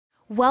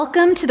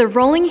Welcome to the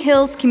Rolling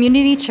Hills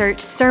Community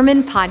Church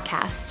Sermon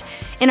Podcast.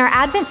 In our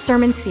Advent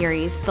Sermon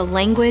series, The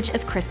Language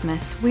of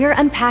Christmas, we are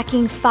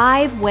unpacking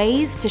 5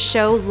 ways to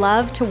show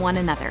love to one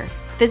another: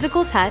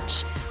 physical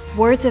touch,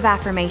 words of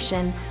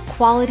affirmation,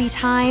 quality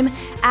time,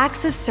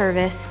 acts of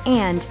service,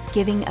 and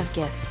giving of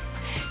gifts.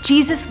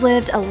 Jesus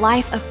lived a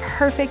life of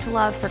perfect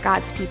love for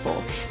God's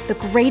people. The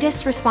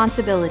greatest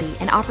responsibility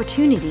and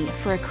opportunity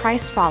for a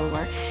Christ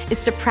follower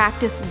is to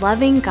practice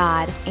loving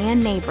God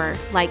and neighbor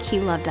like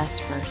He loved us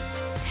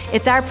first.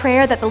 It's our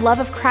prayer that the love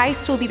of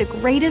Christ will be the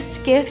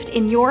greatest gift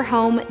in your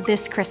home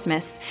this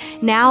Christmas.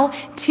 Now,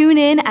 tune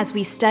in as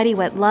we study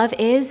what love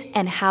is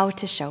and how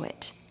to show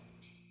it.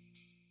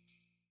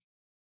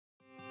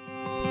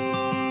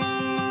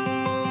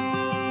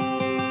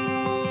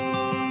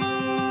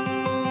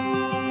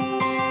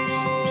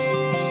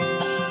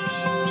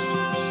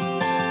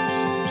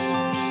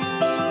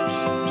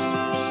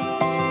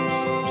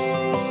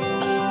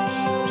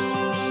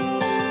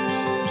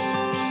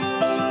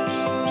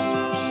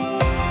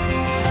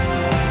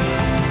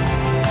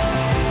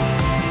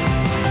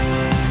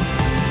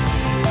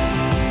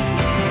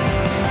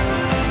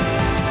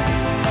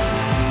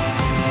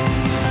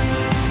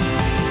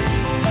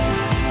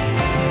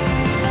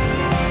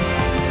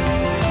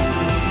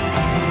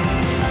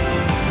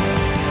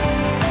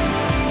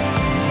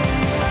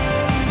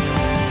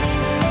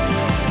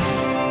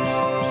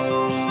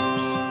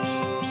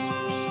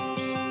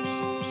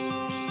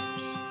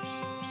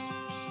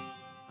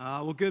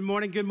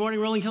 Good morning,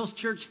 Rolling Hills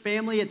Church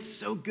family. It's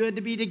so good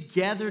to be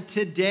together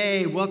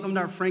today. Welcome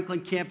to our Franklin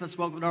campus.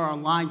 Welcome to our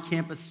online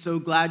campus. So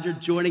glad you're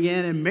joining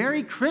in, and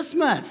Merry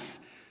Christmas.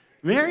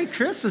 Merry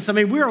Christmas. I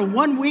mean, we are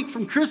 1 week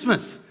from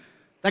Christmas.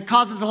 That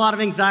causes a lot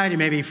of anxiety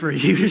maybe for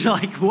you. You're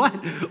like, what?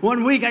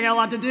 1 week, I got a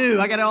lot to do.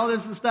 I got all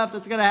this stuff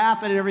that's going to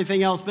happen and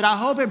everything else. But I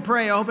hope and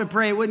pray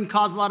it wouldn't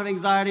cause a lot of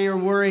anxiety or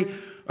worry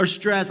or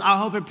stress. I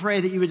hope and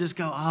pray that you would just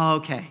go, oh,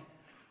 okay.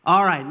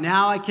 All right,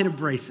 now I can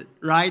embrace it,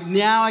 right?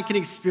 Now I can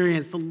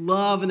experience the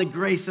love and the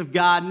grace of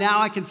God.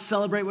 Now I can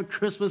celebrate what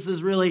Christmas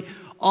is really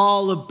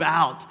all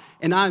about.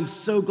 And I'm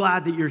so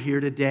glad that you're here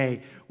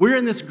today. We're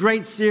in this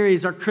great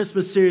series, our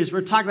Christmas series.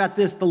 We're talking about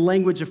this, the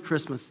language of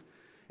Christmas.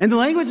 And the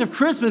language of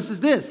Christmas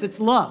is this, it's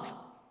love,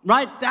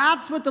 right?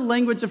 That's what the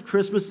language of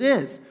Christmas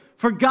is.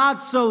 For God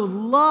so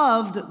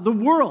loved the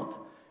world.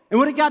 And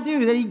what did God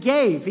do? That He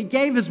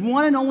gave His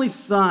one and only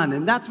Son.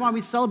 And that's why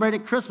we celebrate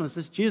at Christmas.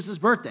 It's Jesus'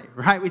 birthday,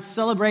 right? We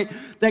celebrate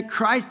that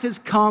Christ has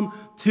come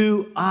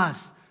to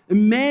us.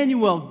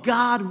 Emmanuel,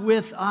 God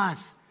with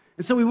us.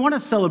 And so we want to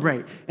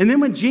celebrate. And then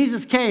when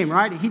Jesus came,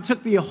 right, He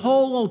took the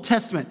whole Old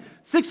Testament,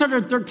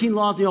 613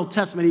 laws in the Old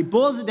Testament, He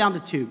boils it down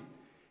to 2.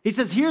 He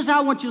says, here's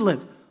how I want you to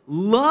live.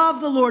 Love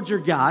the Lord your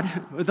God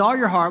with all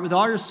your heart, with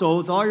all your soul,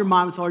 with all your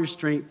mind, with all your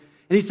strength.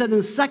 And He said, and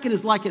the second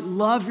is like it,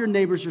 love your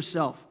neighbors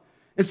yourself.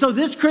 And so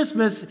this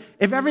Christmas,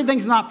 if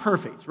everything's not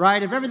perfect,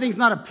 right? If everything's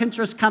not a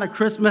Pinterest kind of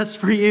Christmas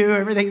for you,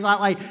 everything's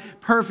not like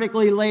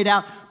perfectly laid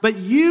out, but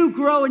you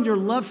grow in your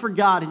love for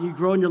God and you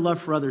grow in your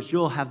love for others,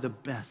 you'll have the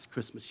best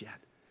Christmas yet.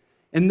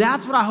 And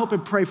that's what I hope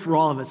and pray for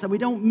all of us, that we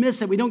don't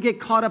miss it. We don't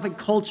get caught up in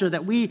culture,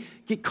 that we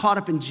get caught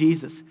up in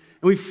Jesus.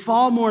 And we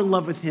fall more in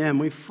love with Him.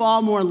 We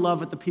fall more in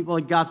love with the people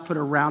that God's put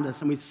around us,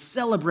 and we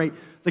celebrate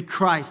the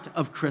Christ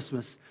of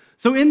Christmas.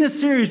 So in this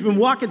series, we've been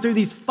walking through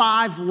these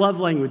 5 love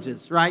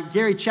languages, right?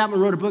 Gary Chapman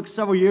wrote a book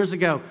several years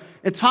ago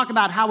and talk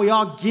about how we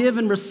all give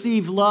and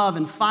receive love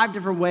in 5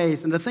 different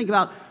ways, and to think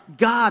about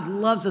God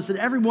loves us in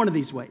every one of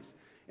these ways.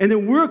 And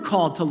then we're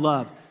called to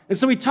love. And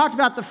so we talked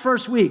about the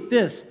first week,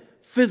 this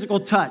physical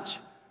touch,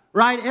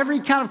 right? Every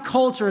kind of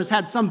culture has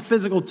had some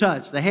physical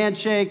touch, the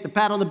handshake, the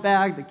pat on the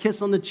back, the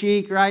kiss on the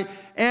cheek, right?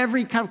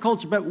 Every kind of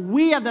culture, but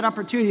we have that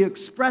opportunity to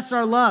express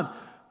our love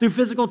through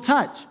physical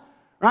touch.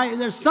 Right?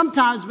 There's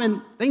sometimes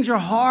when things are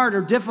hard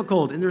or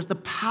difficult, and there's the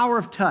power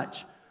of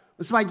touch.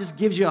 When somebody just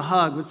gives you a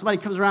hug, when somebody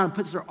comes around and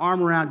puts their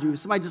arm around you, when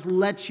somebody just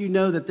lets you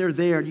know that they're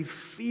there, and you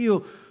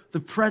feel the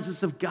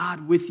presence of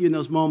God with you in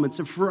those moments.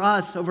 And for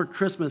us, over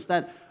Christmas,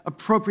 that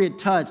appropriate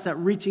touch, that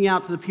reaching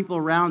out to the people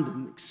around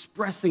and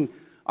expressing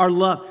our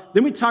love.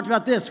 Then we talked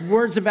about this,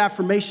 words of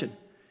affirmation.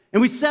 And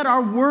we said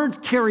our words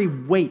carry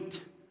weight.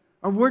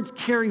 Our words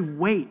carry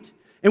weight.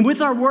 And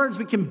with our words,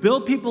 we can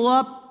build people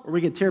up or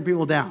we can tear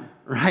people down.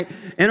 Right?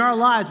 In our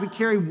lives, we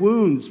carry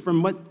wounds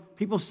from what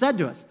people said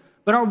to us.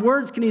 But our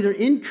words can either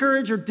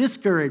encourage or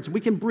discourage. We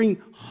can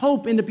bring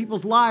hope into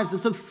people's lives.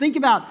 And so think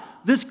about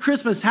this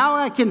Christmas, how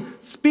I can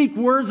speak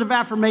words of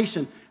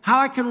affirmation, how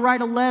I can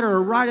write a letter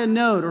or write a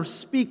note or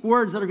speak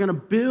words that are going to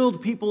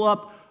build people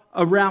up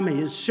around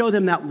me and show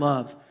them that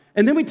love.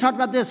 And then we talked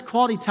about this,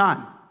 quality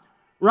time,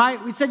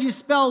 right? We said you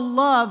spell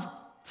love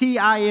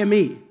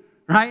T-I-M-E,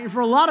 right? And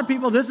for a lot of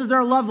people, this is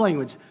their love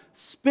language,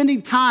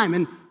 spending time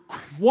and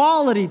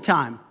quality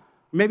time.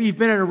 Maybe you've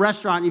been at a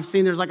restaurant and you've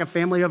seen there's like a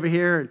family over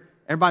here and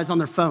everybody's on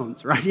their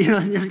phones, right? You know,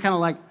 and you're kind of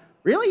like,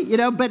 really? You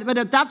know,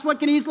 but that's what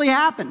can easily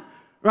happen,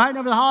 right? And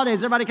over the holidays,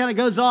 everybody kind of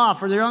goes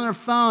off or they're on their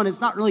phone. It's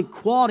not really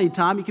quality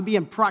time. You can be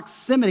in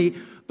proximity,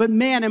 but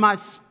man, am I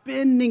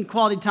spending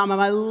quality time? Am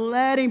I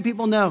letting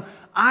people know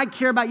I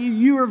care about you.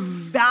 You are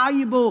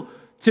valuable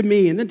to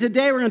me. And then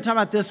today we're going to talk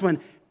about this one,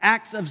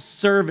 acts of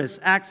service.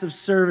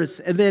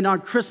 And then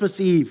on Christmas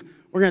Eve,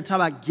 we're going to talk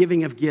about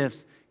giving of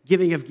gifts.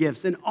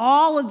 And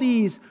all of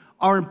these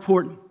are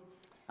important.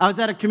 I was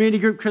at a community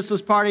group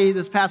Christmas party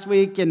this past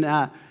week, and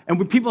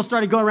when people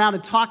started going around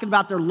and talking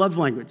about their love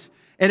language,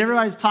 and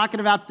everybody's talking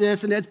about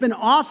this, and it's been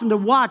awesome to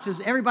watch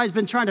as everybody's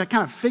been trying to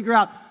kind of figure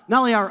out not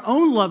only our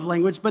own love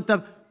language, but the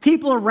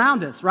people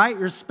around us, right?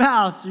 Your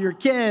spouse, or your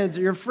kids,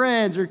 or your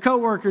friends, or your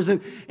coworkers,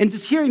 and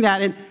just hearing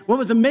that. And what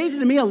was amazing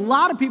to me, a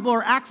lot of people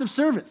are acts of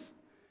service.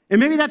 And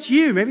maybe that's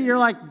you. Maybe you're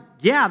like,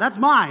 yeah, that's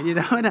mine,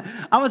 And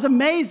I was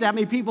amazed at how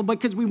many people,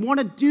 because we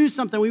want to do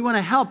something, we want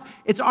to help.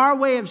 It's our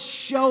way of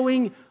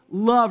showing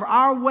love,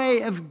 our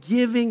way of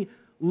giving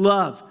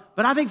love.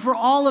 But I think for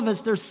all of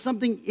us, there's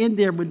something in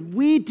there. When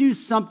we do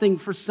something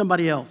for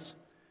somebody else,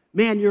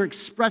 man, you're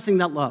expressing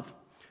that love.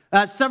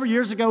 Several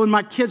years ago when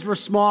my kids were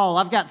small,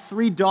 I've got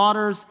 3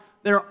 daughters.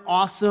 They're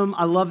awesome.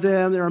 I love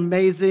them. They're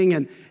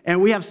amazing.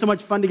 And we have so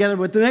much fun together.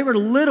 But when they were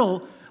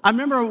little, I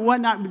remember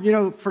one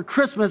night, for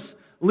Christmas,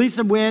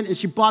 Lisa went and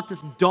she bought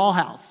this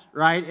dollhouse,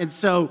 right? And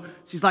so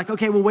she's like,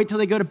 okay, we'll wait till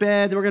they go to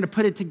bed. Then we're going to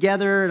put it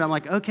together. And I'm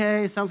like,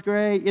 okay, sounds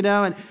great,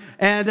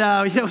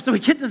 So we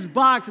get this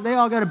box and they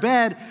all go to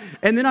bed.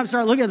 And then I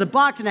started looking at the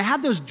box and it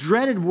had those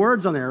dreaded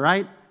words on there,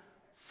 right?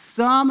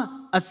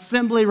 Some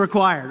assembly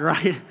required,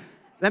 right?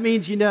 That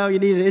means, you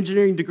need an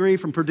engineering degree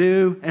from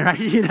Purdue, right?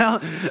 And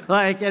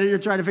you're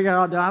trying to figure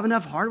out, do I have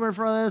enough hardware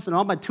for this and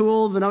all my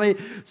tools?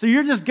 So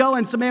you're just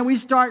going. So, man, we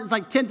start, it's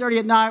like 10:30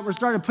 at night. We're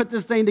starting to put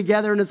this thing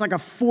together, and it's like a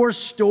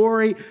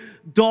 4-story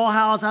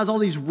dollhouse, has all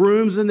these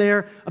rooms in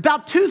there.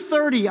 About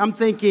 2:30, I'm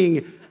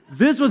thinking,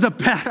 this was a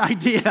bad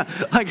idea.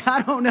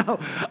 I don't know.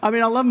 I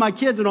love my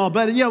kids and all,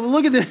 but,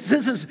 look at this.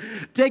 This is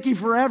taking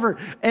forever.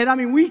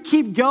 And, we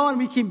keep going.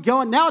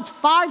 Now it's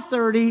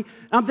 5:30.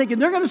 I'm thinking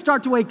they're going to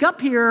start to wake up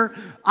here.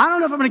 I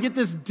don't know if I'm going to get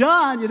this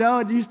done,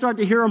 and you start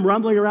to hear them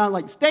rumbling around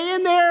like, stay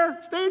in there,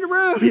 stay in the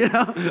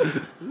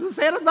room,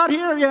 Santa's not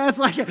here. It's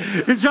like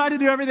you're trying to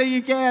do everything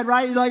you can,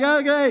 right? You're like,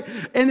 okay.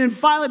 And then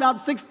finally about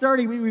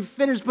 6:30, we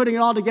finished putting it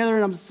all together,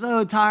 and I'm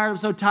so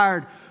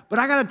tired. But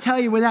I got to tell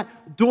you, when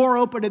that door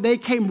opened and they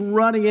came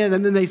running in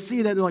and then they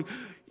see that, they're like,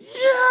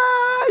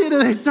 yeah,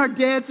 they start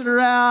dancing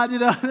around,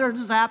 they're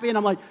just happy. And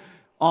I'm like,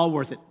 all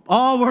worth it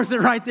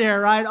right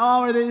there, right?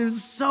 It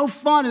was so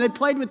fun. And they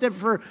played with it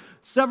for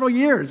several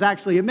years,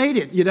 actually. It made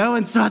it,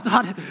 And so I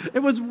thought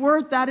it was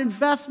worth that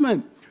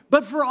investment.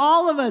 But for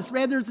all of us,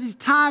 man, there's these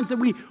times that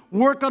we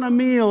work on a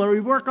meal or we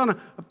work on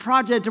a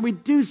project or we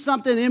do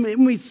something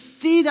and we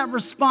see that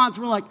response.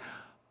 We're like,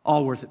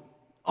 all worth it.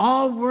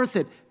 All worth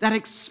it. That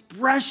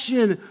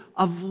expression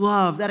of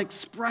love.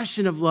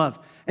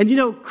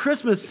 And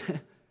Christmas,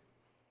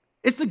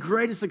 it's the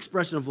greatest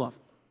expression of love.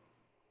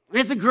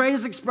 It's the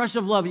greatest expression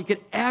of love you could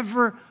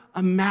ever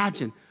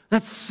imagine.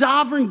 That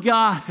sovereign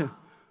God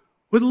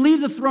would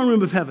leave the throne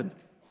room of heaven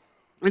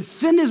and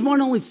send his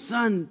one and only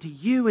Son to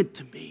you and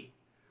to me.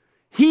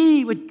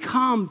 He would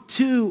come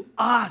to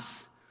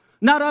us.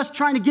 Not us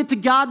trying to get to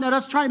God, not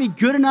us trying to be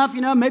good enough,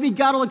 maybe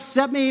God will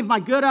accept me if my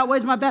good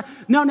outweighs my bad.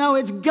 No,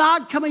 it's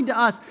God coming to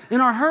us in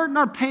our hurt and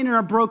our pain and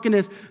our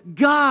brokenness.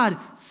 God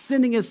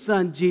sending his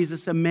Son,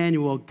 Jesus,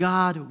 Emmanuel,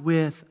 God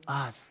with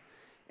us.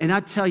 And I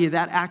tell you,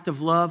 that act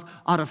of love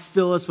ought to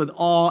fill us with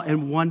awe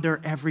and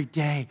wonder every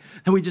day.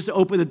 And we just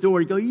open the door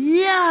and go,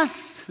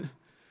 yes,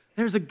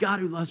 there's a God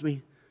who loves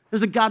me.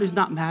 There's a God who's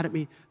not mad at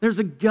me. There's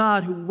a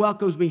God who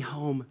welcomes me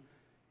home.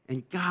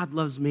 And God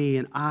loves me,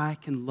 and I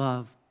can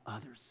love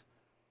others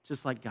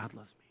just like God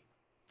loves me.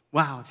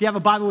 Wow. If you have a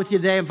Bible with you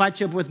today, I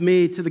invite you up with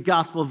me to the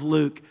Gospel of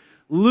Luke.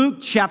 Luke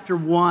chapter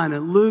 1.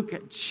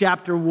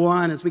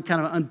 As we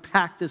kind of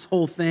unpack this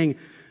whole thing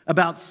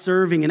about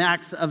serving and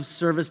acts of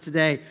service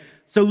today.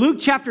 So Luke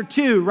chapter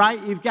 2, right?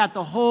 You've got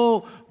the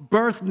whole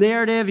birth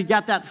narrative. You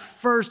got that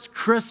first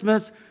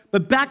Christmas.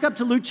 But back up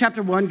to Luke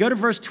chapter 1, go to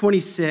verse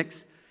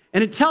 26,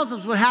 and it tells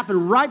us what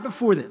happened right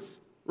before this.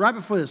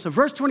 So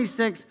verse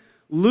 26,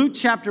 Luke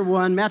chapter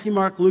 1, Matthew,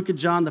 Mark, Luke, and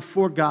John, the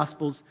 4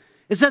 Gospels.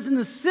 It says, in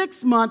the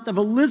 6th month of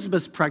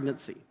Elizabeth's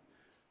pregnancy.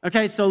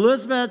 Okay, so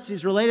Elizabeth,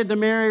 she's related to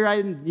Mary,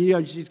 right?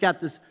 And, she's got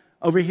this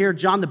over here,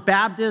 John the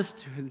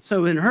Baptist. And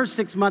so in her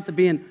 6th month of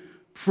being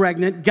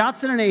pregnant, God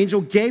sent an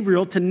angel,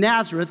 Gabriel, to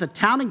Nazareth, a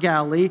town in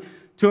Galilee,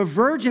 to a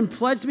virgin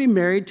pledged to be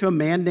married to a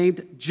man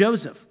named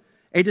Joseph,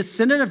 a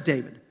descendant of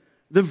David.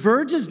 The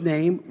virgin's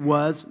name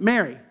was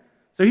Mary.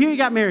 So here you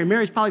got Mary.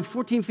 Mary's probably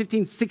 14,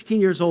 15,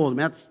 16 years old.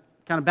 That's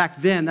kind of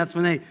back then. That's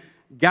when they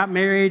got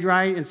married,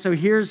 right? And so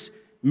here's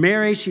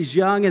Mary, she's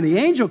young, and the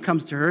angel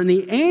comes to her, and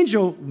the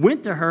angel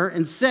went to her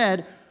and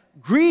said,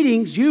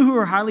 greetings, you who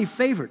are highly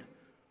favored.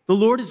 The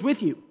Lord is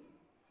with you.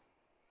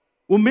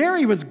 Well,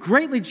 Mary was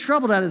greatly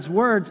troubled at his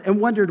words and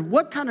wondered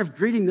what kind of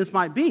greeting this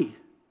might be.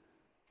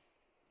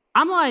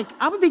 I'm like,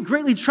 I would be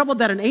greatly troubled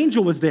that an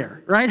angel was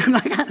there, right? I'm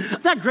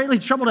not greatly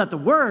troubled at the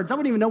words. I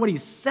wouldn't even know what he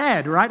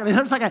said, right?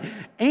 There's like an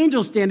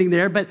angel standing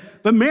there, but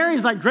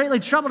Mary's like greatly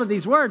troubled at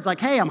these words, like,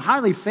 hey, I'm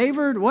highly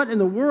favored. What in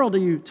the world are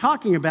you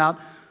talking about?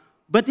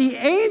 But the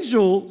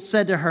angel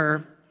said to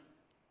her,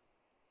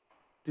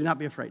 Do not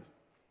be afraid.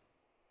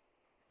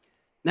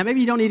 Now,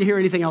 maybe you don't need to hear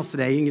anything else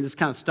today. You can just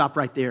kind of stop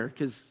right there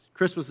because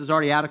Christmas is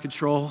already out of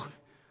control.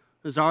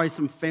 There's always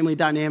some family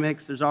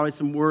dynamics. There's always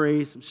some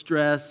worry, some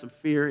stress, some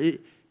fear.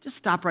 Just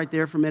stop right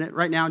there for a minute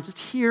right now and just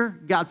hear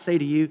God say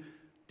to you,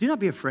 do not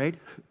be afraid.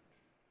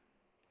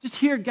 Just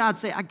hear God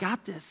say, I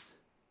got this.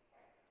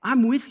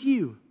 I'm with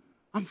you.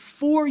 I'm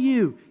for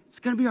you. It's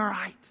going to be all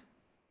right.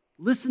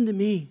 Listen to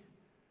me.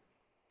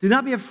 Do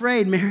not be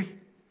afraid, Mary.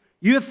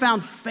 You have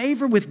found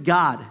favor with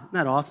God. Isn't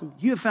that awesome?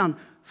 You have found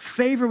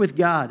favor with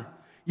God.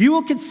 You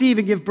will conceive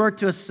and give birth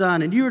to a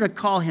son, and you are to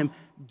call him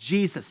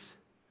Jesus,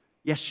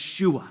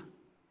 Yeshua,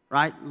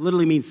 right?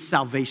 Literally means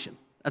salvation.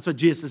 That's what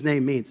Jesus'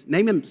 name means.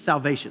 Name him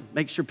salvation.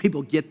 Make sure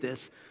people get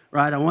this,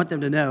 right? I want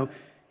them to know.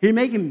 Here,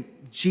 make him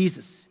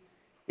Jesus.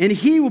 And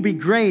he will be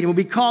great and will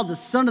be called the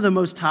Son of the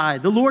Most High.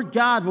 The Lord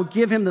God will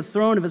give him the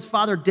throne of his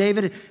father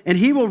David, and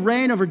he will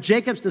reign over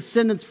Jacob's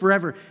descendants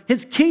forever.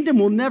 His kingdom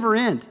will never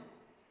end.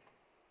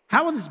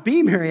 How will this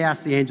be, Mary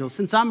asked the angel,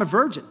 since I'm a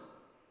virgin?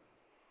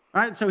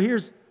 All right, so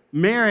here's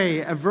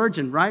Mary, a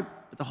virgin, right?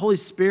 But the Holy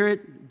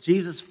Spirit,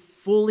 Jesus,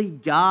 fully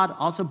God,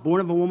 also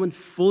born of a woman,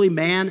 fully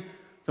man.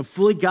 So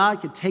fully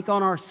God could take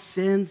on our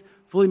sins,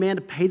 fully man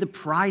to pay the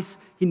price.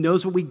 He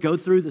knows what we go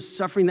through, the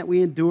suffering that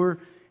we endure.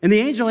 And the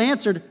angel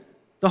answered,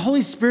 the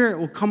Holy Spirit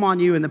will come on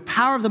you, and the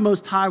power of the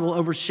Most High will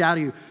overshadow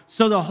you.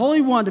 So the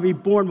Holy One to be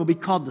born will be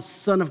called the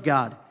Son of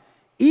God.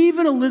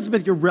 Even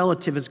Elizabeth, your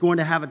relative, is going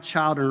to have a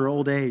child in her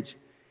old age.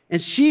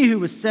 And she who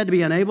was said to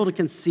be unable to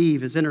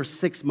conceive is in her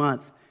 6th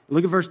month.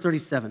 Look at verse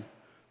 37.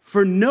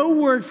 For no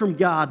word from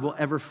God will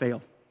ever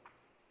fail.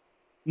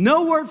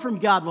 No word from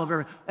God will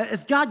ever fail.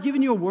 Has God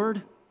given you a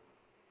word?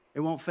 It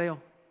won't fail.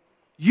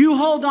 You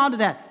hold on to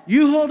that.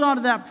 You hold on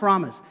to that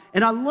promise.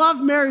 And I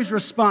love Mary's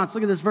response.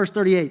 Look at this, verse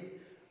 38.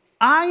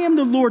 I am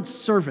the Lord's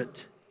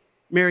servant,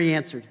 Mary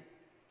answered.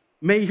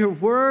 May your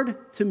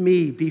word to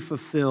me be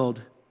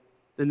fulfilled.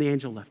 Then the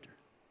angel left her.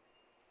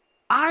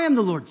 I am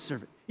the Lord's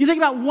servant. You think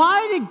about,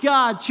 why did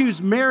God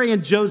choose Mary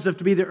and Joseph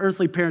to be the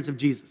earthly parents of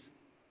Jesus?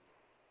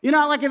 You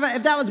know, like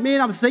if that was me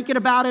and I'm thinking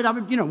about it, I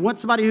would, want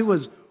somebody who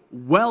was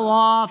well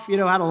off, had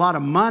a lot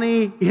of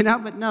money,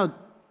 but no,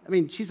 I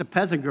mean, she's a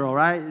peasant girl,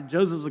 right?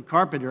 Joseph's a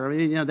carpenter. I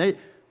mean, they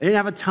didn't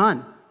have a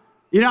ton.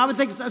 I would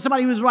think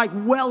somebody who was like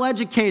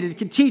well-educated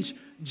could teach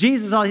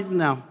Jesus all.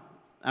 No,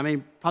 I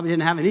mean, probably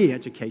didn't have any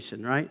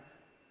education, right?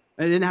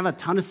 They didn't have a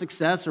ton of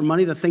success or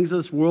money, the things of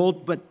this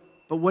world, but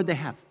what'd they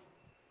have?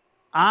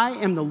 I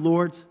am the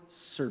Lord's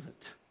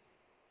servant.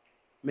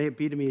 May it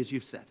be to me as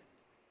you've said.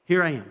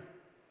 Here I am.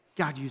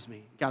 God, use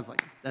me. God's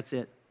like, that's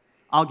it.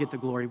 I'll get the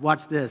glory.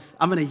 Watch this.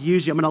 I'm going to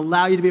use you. I'm going to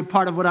allow you to be a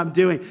part of what I'm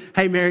doing.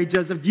 Hey, Mary,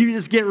 Joseph, you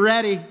just get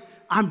ready.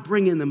 I'm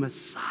bringing the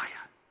Messiah.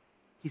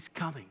 He's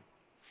coming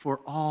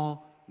for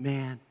all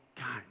mankind,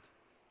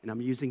 and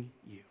I'm using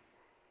you.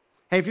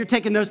 Hey, if you're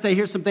taking notes today,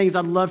 here's some things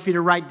I'd love for you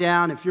to write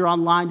down. If you're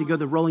online, you go to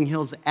the Rolling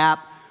Hills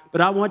app.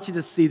 But I want you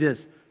to see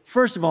this.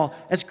 First of all,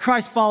 as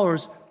Christ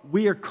followers,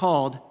 we are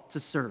called to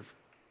serve.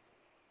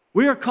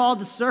 We are called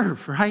to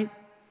serve, right?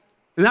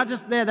 And not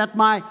just there, that's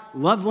my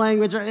love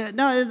language.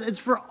 No, it's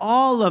for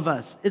all of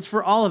us. It's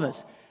for all of us.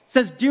 It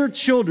says, dear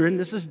children,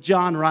 this is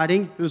John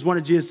writing, who was one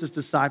of Jesus'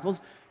 disciples.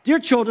 Dear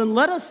children,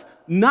 let us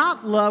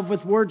not love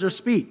with words or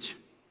speech.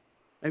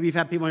 Maybe you've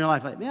had people in your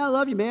life like, man, I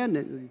love you, man,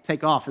 and you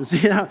take off. And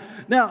so,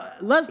 Now,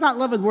 let's not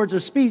love with words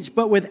or speech,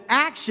 but with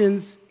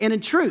actions and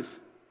in truth.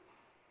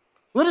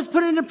 Let us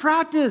put it into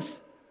practice.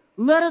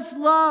 Let us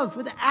love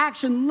with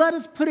action. Let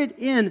us put it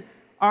in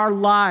our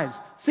lives.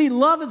 See,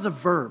 love is a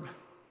verb.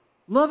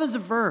 Love is a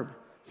verb.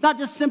 It's not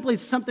just simply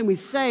something we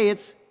say,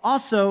 it's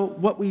also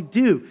what we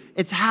do.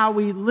 It's how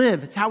we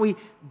live. It's how we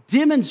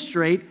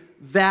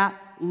demonstrate that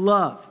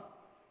love.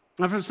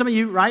 Now, for some of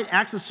you, right,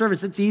 acts of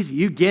service, it's easy.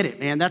 You get it,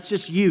 man. That's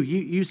just you.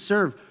 You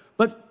serve.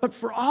 But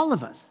for all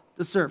of us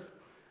to serve.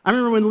 I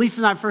remember when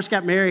Lisa and I first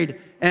got married,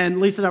 and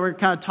Lisa and I were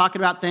kind of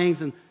talking about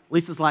things, and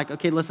Lisa's like,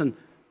 okay, listen,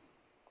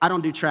 I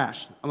don't do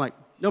trash. I'm like,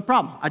 no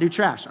problem. I do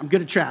trash. I'm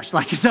good at trash.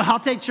 So I'll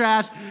take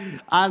trash.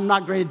 I'm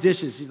not great at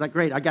dishes. She's like,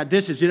 great, I got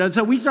dishes.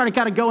 So we started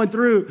kind of going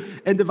through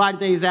and dividing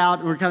things out,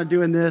 and we're kind of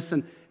doing this.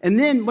 And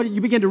then what you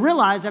begin to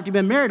realize after you've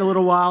been married a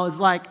little while is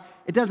like,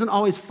 it doesn't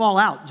always fall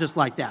out just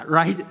like that,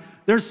 right?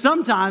 There's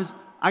sometimes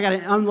I got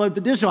to unload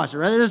the dishwasher,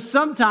 right? There's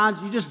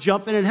sometimes you just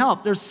jump in and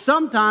help. There's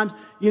sometimes,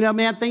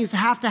 man, things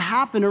have to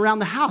happen around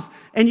the house.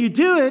 And you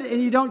do it,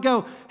 and you don't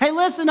go, hey,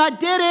 listen, I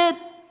did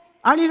it.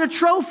 I need a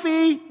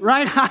trophy,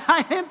 right?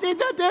 I emptied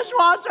the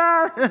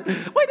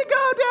dishwasher. Way to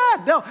go,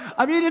 Dad. No,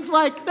 I mean, it's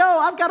like, no,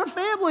 I've got a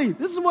family.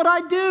 This is what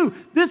I do.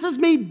 This is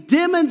me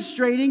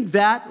demonstrating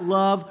that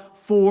love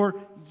for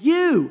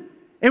you.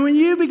 And when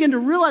you begin to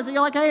realize that,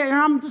 you're like, hey,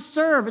 I'm to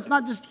serve. It's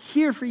not just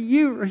here for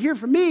you or here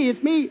for me.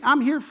 It's me. I'm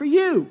here for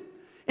you.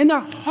 And the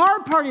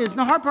hard part is,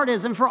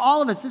 and for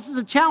all of us, this is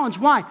a challenge.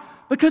 Why?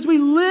 Because we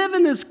live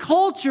in this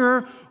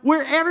culture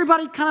where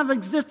everybody kind of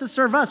exists to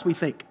serve us, we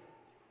think.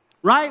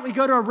 Right? We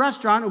go to a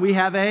restaurant and we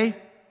have a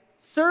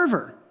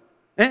server.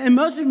 And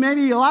most of you,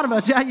 maybe a lot of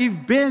us, yeah,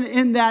 you've been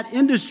in that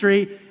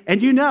industry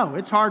and you know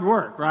it's hard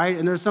work, right?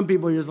 And there's some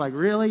people you're just like,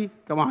 really?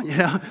 Come on, you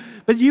know?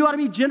 But you ought to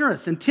be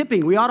generous in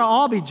tipping. We ought to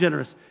all be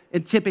generous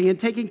in tipping and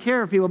taking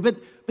care of people. But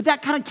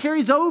that kind of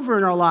carries over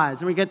in our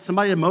lives. And we get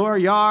somebody to mow our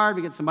yard,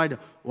 we get somebody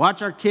to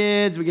watch our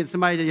kids, we get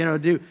somebody to,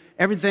 do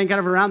everything kind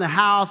of around the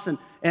house. And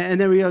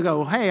then we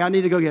go, hey, I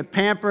need to go get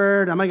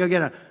pampered. I'm going to go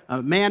get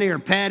a mani or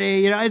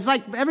pedi. It's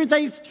like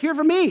everything's here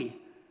for me.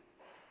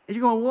 And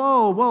you're going,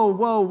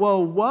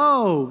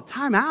 whoa,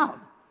 time out.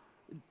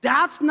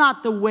 That's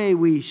not the way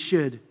we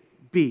should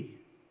be.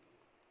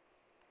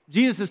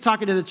 Jesus is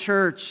talking to the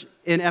church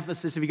in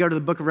Ephesus. If you go to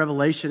the book of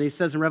Revelation, he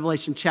says in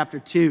Revelation chapter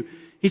 2,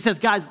 he says,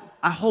 guys,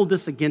 I hold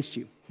this against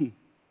you.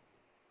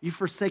 You've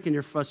forsaken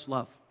your first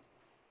love.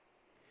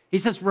 He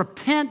says,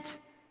 repent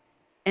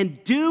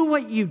and do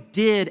what you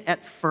did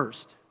at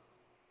first.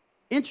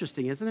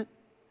 Interesting, isn't it?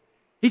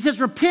 He says,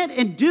 repent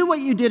and do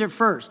what you did at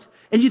first.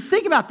 And you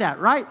think about that,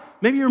 right?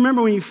 Maybe you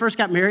remember when you first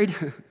got married.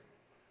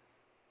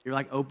 You're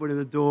like opening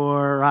the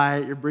door,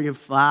 right? You're bringing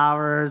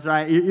flowers,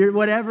 right? You're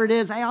whatever it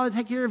is. Hey, I want to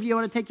take care of you.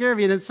 I want to take care of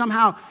you. And then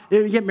somehow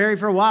you get married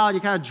for a while and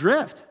you kind of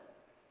drift.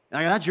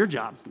 Like, that's your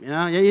job.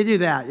 Yeah, you do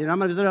that. I'm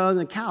going to sit on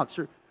the couch.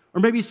 Or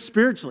maybe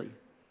spiritually,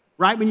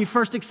 right? When you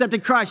first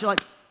accepted Christ, you're like,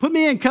 put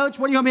me in, coach.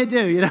 What do you want me to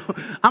do?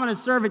 I'm going to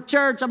serve at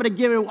church. I'm going to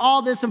give you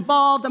all this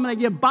involved. I'm going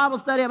to give Bible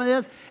study. I'm going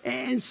to do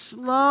this. And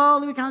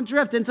slowly we kind of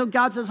drift until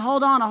God says,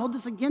 hold on, I hold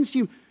this against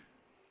you.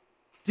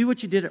 Do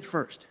what you did at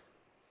first.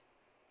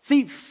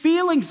 See,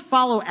 feelings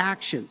follow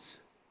actions.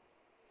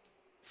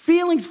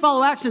 Feelings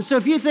follow actions. So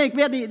if you think,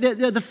 man,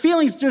 the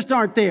feelings just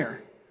aren't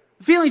there.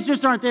 The feelings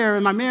just aren't there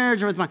in my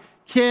marriage or with my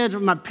kids or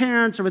with my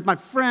parents or with my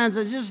friends.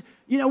 It's just,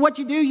 what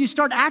you do, you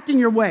start acting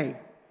your way.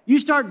 You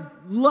start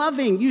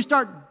loving, you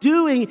start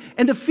doing,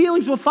 and the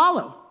feelings will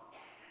follow.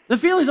 The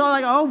feelings are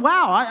like, oh,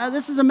 wow,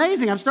 this is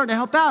amazing. I'm starting to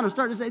help out. I'm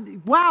starting to say,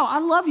 wow, I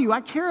love you.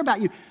 I care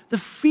about you. The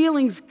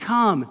feelings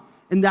come,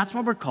 and that's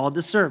what we're called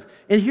to serve.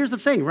 And here's the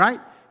thing, right?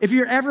 If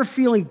you're ever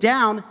feeling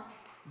down,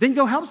 then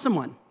go help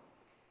someone.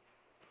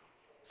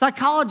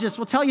 Psychologists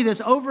will tell you this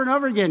over and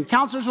over again.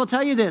 Counselors will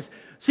tell you this.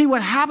 See,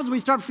 what happens when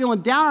we start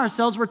feeling down on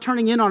ourselves, we're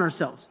turning in on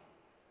ourselves.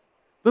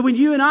 But when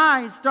you and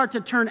I start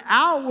to turn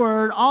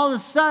outward, all of a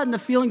sudden, the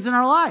feelings in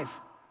our life,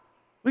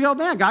 we go,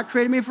 man, God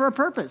created me for a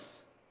purpose,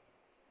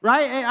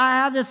 right? I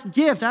have this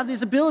gift, I have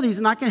these abilities,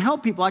 and I can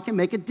help people. I can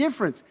make a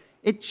difference.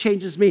 It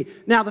changes me.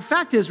 Now, the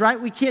fact is, right,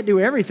 we can't do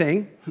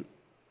everything,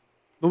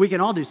 but we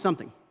can all do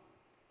something.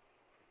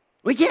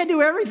 We can't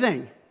do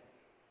everything,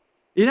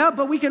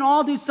 but we can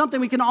all do something.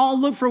 We can all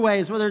look for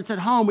ways, whether it's at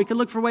home, we can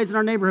look for ways in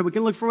our neighborhood, we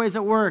can look for ways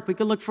at work, we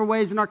can look for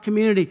ways in our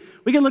community,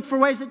 we can look for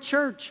ways at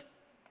church.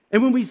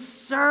 And when we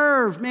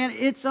serve, man,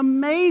 it's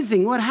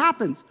amazing what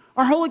happens.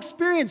 Our whole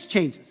experience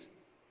changes.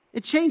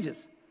 It changes.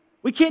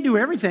 We can't do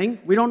everything.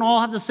 We don't all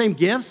have the same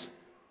gifts,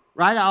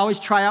 right? I always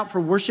try out for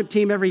worship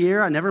team every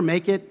year. I never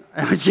make it.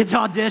 I always get to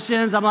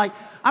auditions. I'm like,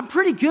 I'm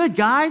pretty good,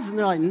 guys. And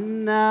they're like,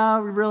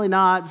 no, really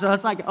not. So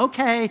it's like,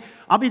 okay,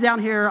 I'll be down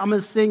here. I'm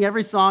going to sing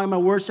every song. I'm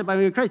going to worship. I'm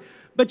going to go crazy.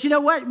 But you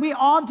know what? We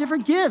all have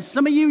different gifts.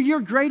 Some of you, you're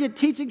great at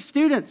teaching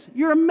students.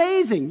 You're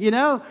amazing,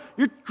 You're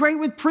great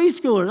with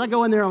preschoolers. I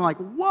go in there, I'm like,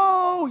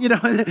 whoa,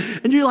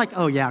 and you're like,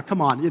 oh, yeah,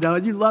 come on,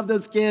 and you love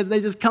those kids. They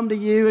just come to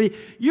you.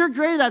 You're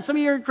great at that. Some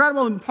of you are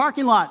incredible in the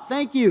parking lot.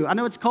 Thank you. I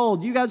know it's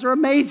cold. You guys are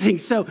amazing,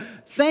 so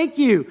thank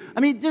you. I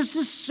mean, there's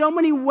just so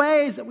many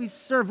ways that we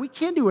serve. We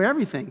can't do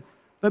everything,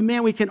 but,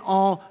 man, we can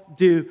all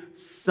do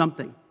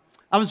something.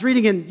 I was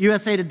reading in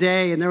USA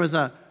Today, and there was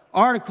an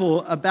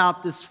article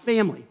about this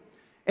family.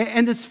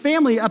 And this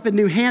family up in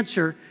New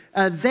Hampshire,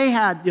 they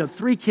had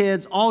 3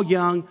 kids, all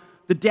young.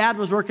 The dad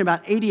was working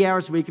about 80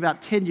 hours a week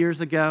about 10 years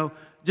ago,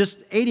 just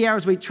 80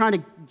 hours a week trying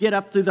to get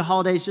up through the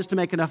holidays just to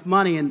make enough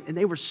money, and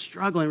they were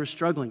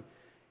struggling.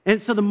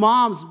 And so the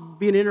mom's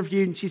being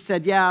interviewed, and she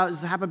said, yeah, it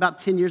happened about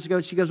 10 years ago.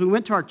 And she goes, we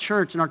went to our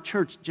church, and our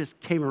church just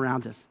came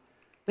around us.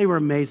 They were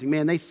amazing,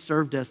 man. They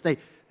served us. They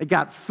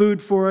got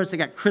food for us. They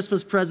got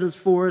Christmas presents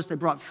for us. They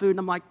brought food, and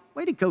I'm like,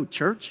 way to go,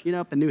 church,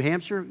 up in New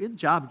Hampshire. Good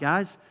job,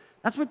 guys.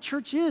 That's what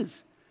church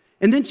is.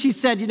 And then she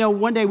said,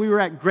 one day we were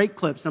at Great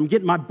Clips. I'm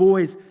getting my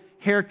boys'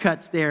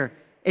 haircuts there.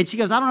 And she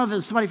goes, I don't know if it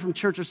was somebody from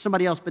church or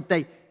somebody else, but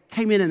they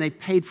came in and they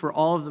paid for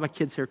all of my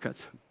kids'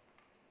 haircuts.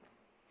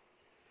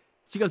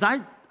 She goes,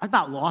 I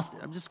about lost it.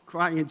 I'm just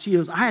crying. And she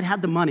goes, I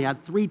had the money. I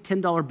had 3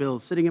 $10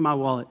 bills sitting in my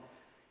wallet.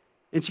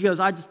 And she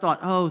goes, I just thought,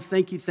 oh,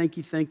 thank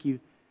you.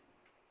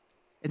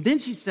 And then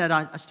she said,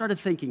 I started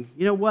thinking,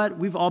 you know what?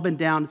 We've all been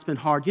down. It's been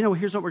hard.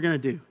 Here's what we're going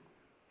to do.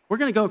 We're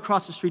going to go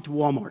across the street to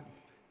Walmart.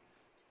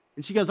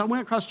 And she goes, I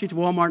went across the street to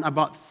Walmart and I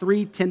bought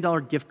 3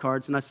 $10 gift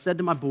cards. And I said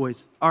to my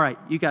boys, all right,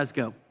 you guys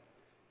go.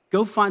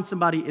 Go find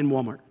somebody in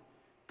Walmart.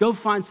 Go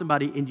find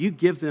somebody and you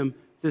give them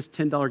this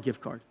 $10 gift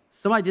card.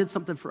 Somebody did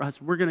something for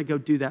us. We're going to go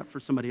do that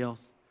for somebody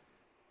else.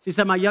 She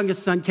said, my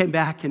youngest son came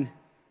back and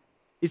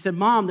he said,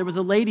 Mom, there was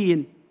a lady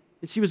and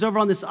she was over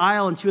on this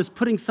aisle and she was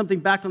putting something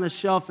back on the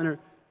shelf and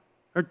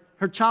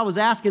her child was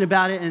asking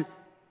about it. And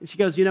she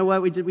goes, you know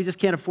what? We just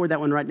can't afford that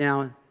one right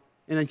now. And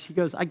then she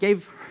goes, I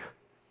gave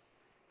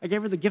I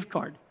gave her the gift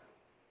card.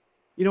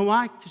 You know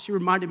why? Because she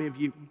reminded me of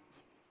you. And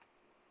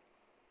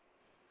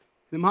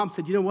the mom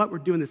said, you know what? We're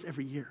doing this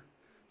every year.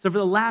 So for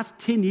the last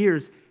 10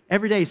 years,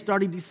 every day,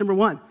 starting December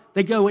 1,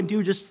 they go and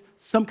do just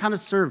some kind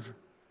of serve.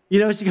 You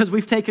know, it's because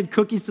we've taken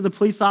cookies to the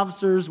police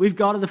officers. We've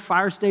gone to the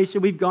fire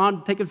station. We've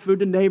gone, taken food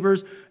to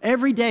neighbors.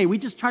 Every day, we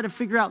just try to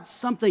figure out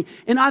something.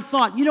 And I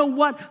thought, you know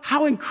what?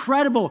 How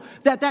incredible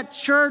that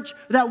church,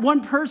 that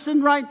one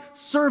person, right,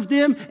 served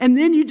them. And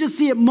then you just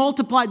see it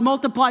multiplied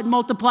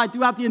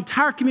throughout the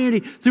entire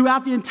community,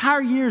 throughout the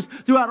entire years,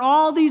 throughout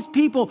all these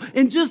people.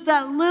 In just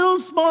that little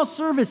small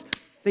service,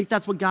 I think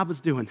that's what God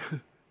was doing.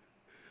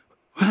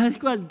 I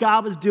think what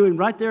God was doing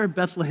right there in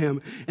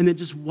Bethlehem, and then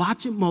just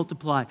watch it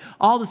multiply.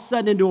 All of a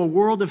sudden, into a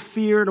world of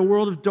fear and a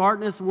world of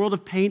darkness, a world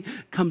of pain,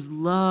 comes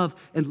love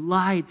and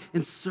light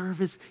and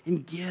service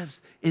and gifts,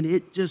 and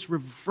it just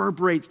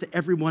reverberates to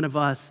every one of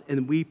us,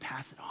 and we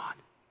pass it on.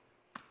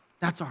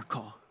 That's our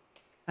call.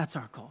 That's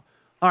our call.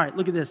 All right,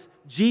 look at this.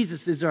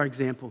 Jesus is our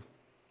example.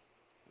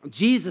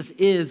 Jesus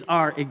is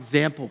our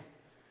example.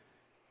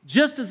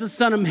 Just as the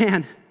Son of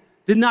Man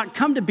did not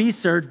come to be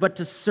served, but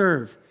to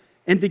serve,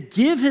 and to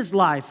give his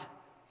life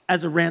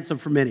as a ransom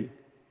for many.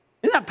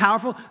 Isn't that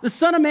powerful? The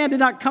Son of Man did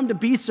not come to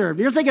be served.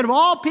 You're thinking of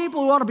all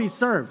people who ought to be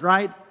served,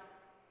 right?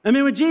 I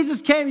mean, when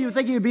Jesus came, you would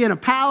think he would be in a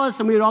palace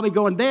and we would all be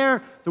going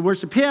there to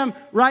worship him,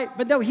 right?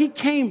 But no, he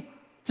came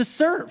to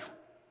serve.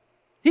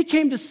 He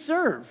came to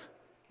serve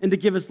and to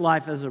give his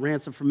life as a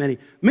ransom for many.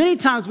 Many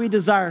times we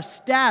desire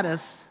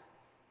status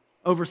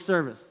over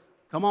service.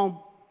 Come on.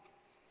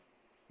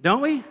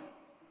 Don't we?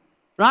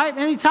 Right?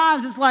 Many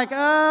times it's like,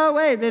 oh,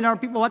 wait, are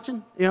people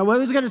watching? You know, what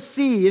was going to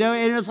see? You know,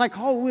 and it's like,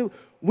 oh,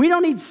 we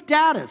don't need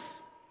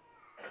status,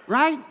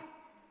 right?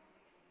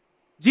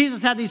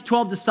 Jesus had these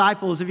 12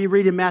 disciples, if you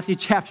read in Matthew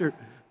chapter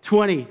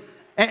 20.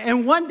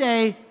 And one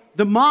day,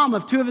 the mom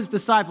of two of his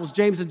disciples,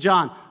 James and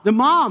John, their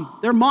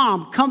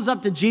mom comes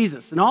up to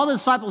Jesus, and all the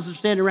disciples are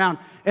standing around.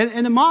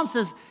 And the mom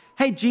says,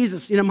 hey,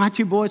 Jesus, you know, my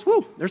two boys,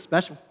 they're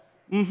special.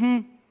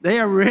 They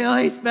are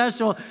really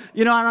special.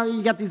 You know, I know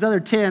you got these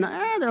other 10.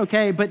 They're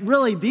okay. But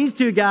really, these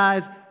two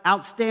guys,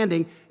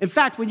 outstanding. In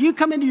fact, when you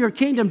come into your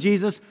kingdom,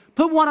 Jesus,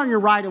 put one on your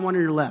right and one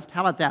on your left.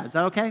 How about that? Is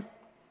that okay?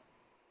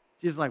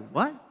 Jesus is like,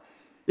 what?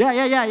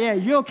 Yeah.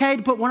 You okay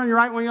to put one on your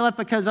right and one on your left?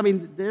 Because, I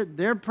mean,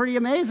 they're pretty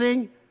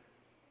amazing.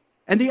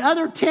 And the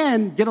other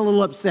 10 get a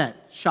little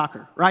upset.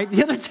 Shocker, right?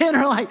 The other 10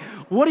 are like,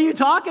 what are you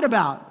talking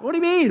about? What do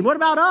you mean? What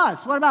about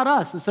us? What about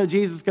us? And so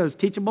Jesus goes,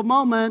 teachable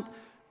moment,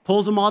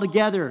 pulls them all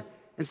together,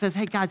 and says,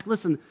 hey, guys,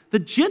 listen, the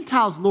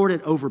Gentiles lord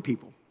it over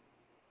people,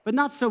 but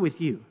not so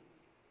with you.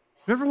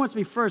 Whoever wants to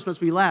be first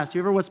must be last.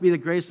 Whoever wants to be the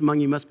greatest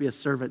among you must be a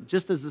servant,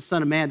 just as the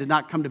Son of Man did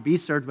not come to be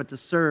served, but to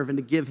serve and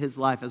to give his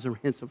life as a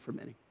ransom for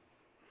many.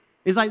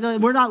 He's like, no,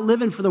 we're not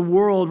living for the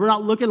world. We're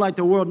not looking like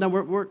the world. No,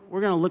 we're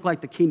going to look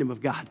like the kingdom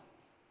of God.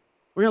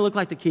 We're going to look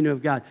like the kingdom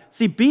of God.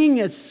 See, being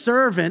a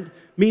servant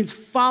means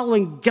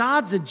following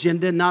God's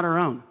agenda, not our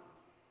own.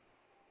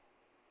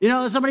 You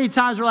know, so many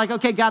times we're like,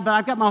 okay, God, but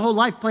I've got my whole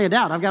life planned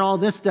out. I've got all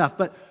this stuff.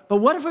 But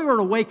what if we were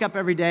to wake up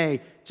every day,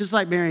 just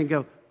like Mary, and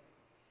go,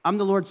 I'm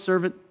the Lord's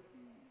servant.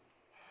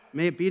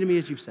 May it be to me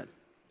as you've said.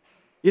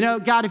 You know,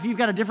 God, if you've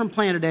got a different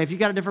plan today, if you've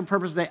got a different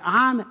purpose today,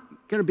 I'm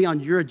going to be on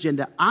your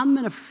agenda. I'm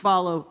going to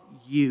follow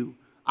you.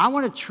 I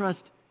want to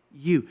trust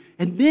you.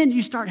 And then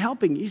you start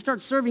helping. You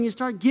start serving. You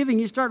start giving.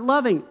 You start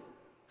loving.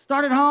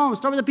 Start at home.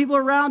 Start with the people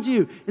around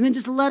you. And then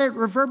just let it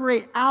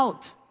reverberate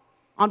out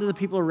onto the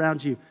people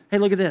around you. Hey,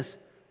 look at this.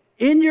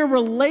 In your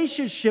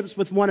relationships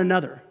with one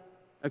another,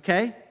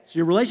 okay? So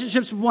your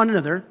relationships with one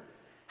another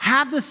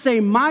have the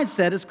same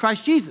mindset as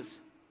Christ Jesus.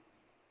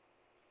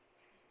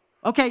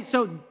 Okay,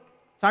 so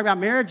talk about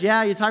marriage,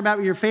 yeah. You talk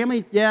about your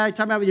family, yeah. You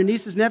talk about with your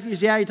nieces,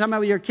 nephews, yeah. You talk about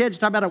with your kids.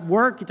 You talk about at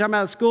work. You talk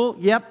about at school,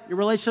 yep. Your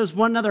relationships with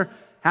one another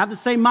have the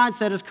same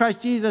mindset as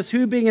Christ Jesus,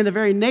 who being in the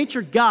very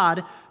nature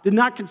God, did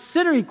not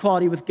consider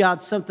equality with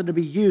God something to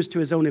be used to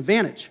his own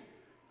advantage.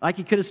 Like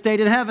he could have stayed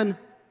in heaven.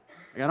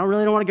 I don't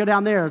want to go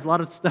down there. There's a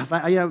lot of stuff.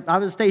 I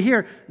would stay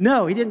here.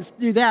 No, he didn't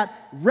do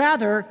that.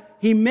 Rather,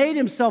 he made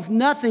himself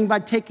nothing by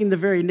taking the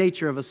very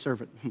nature of a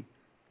servant.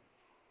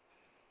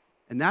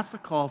 And that's the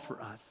call for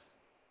us.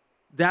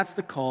 That's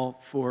the call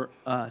for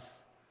us.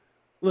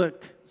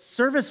 Look,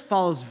 service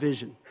follows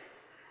vision.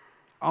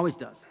 Always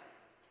does.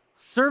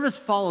 Service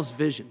follows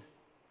vision.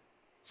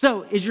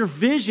 So is your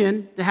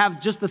vision to have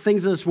just the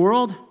things of this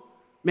world?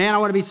 Man, I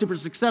want to be super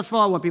successful.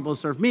 I want people to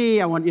serve me.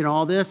 I want,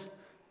 all this,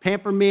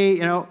 pamper me,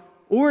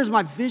 Or is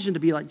my vision to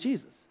be like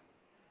Jesus?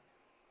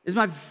 Is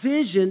my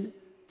vision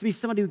to be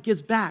somebody who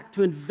gives back,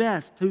 to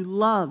invest, who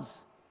loves?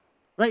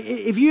 Right?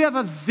 If you have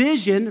a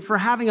vision for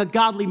having a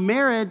godly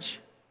marriage,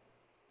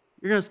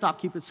 you're going to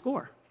stop keeping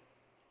score.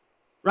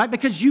 Right?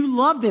 Because you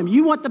love them.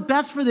 You want the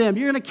best for them.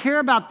 You're going to care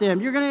about them.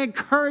 You're going to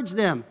encourage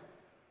them.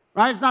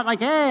 Right? It's not like,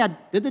 hey, I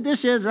did the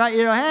dishes, right?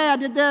 Hey, I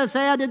did this.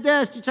 Hey, I did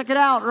this. You check it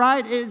out,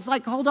 right? It's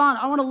like, hold on.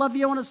 I want to love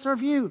you. I want to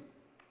serve you.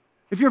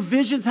 If your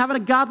vision's having a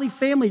godly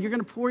family, you're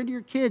going to pour into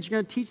your kids. You're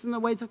going to teach them the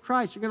ways of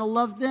Christ. You're going to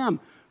love them,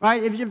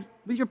 right? If you're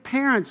with your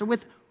parents or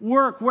with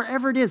work,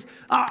 wherever it is.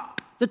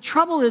 The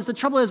trouble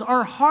is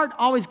our heart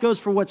always goes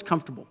for what's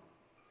comfortable.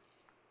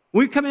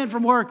 We come in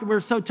from work and we're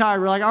so tired,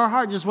 we're like, our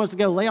heart just wants to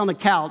go lay on the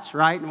couch,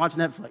 right, and watch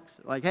Netflix.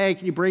 Like, hey,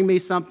 can you bring me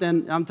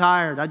something? I'm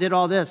tired. I did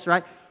all this,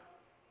 right?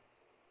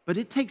 But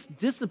it takes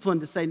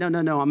discipline to say, no,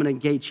 I'm going to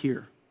engage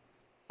here.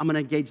 I'm going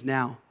to engage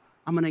now.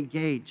 I'm going to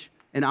engage,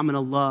 and I'm going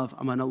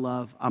to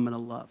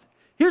love.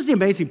 Here's the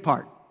amazing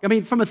part. I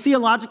mean, from a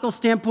theological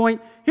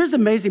standpoint, here's the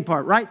amazing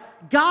part, right?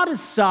 God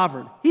is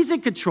sovereign. He's in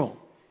control.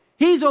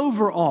 He's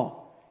over all.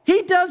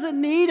 He doesn't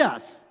need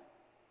us,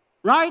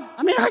 right?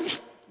 I mean,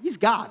 he's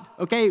God,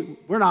 okay?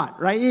 We're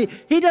not, right?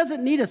 He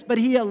doesn't need us, but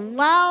he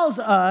allows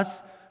us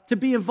to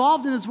be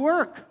involved in his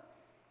work.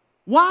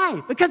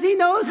 Why? Because he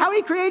knows how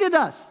he created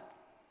us.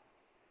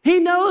 He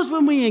knows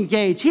when we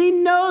engage. He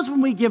knows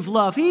when we give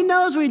love. He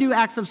knows when we do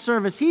acts of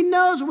service. He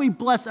knows when we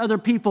bless other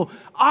people.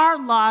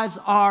 Our lives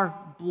are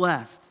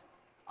blessed.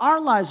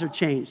 Our lives are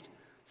changed.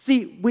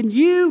 See, when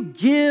you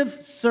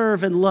give,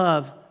 serve, and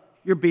love,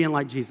 you're being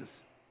like Jesus.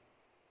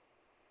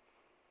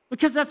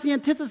 Because that's the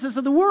antithesis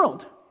of the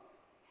world,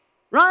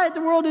 right?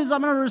 The world is,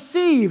 I'm going to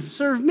receive,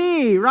 serve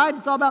me, right?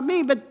 It's all about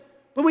me. But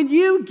when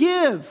you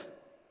give,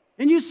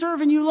 and you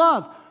serve, and you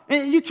love,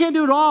 and you can't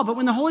do it all, but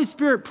when the Holy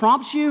Spirit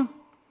prompts you,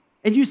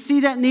 and you see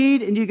that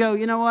need, and you go,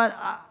 you know what?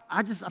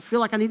 I feel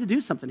like I need to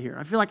do something here.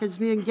 I feel like I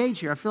just need to engage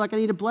here. I feel like I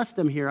need to bless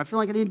them here. I feel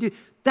like I need to do.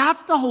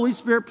 That's the Holy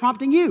Spirit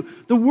prompting you.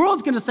 The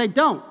world's going to say,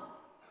 don't.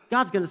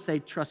 God's going to say,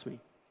 trust me,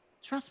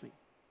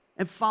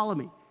 and follow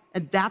me.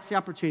 And that's the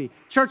opportunity.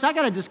 Church, I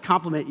got to just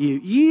compliment you.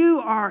 You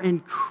are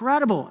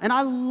incredible, and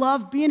I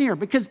love being here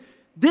because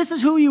this is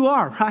who you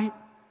are, right?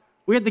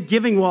 We had the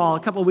giving wall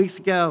a couple of weeks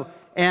ago,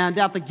 and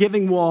at the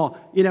giving wall,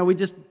 we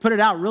just put it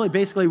out really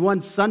basically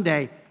one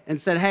Sunday, and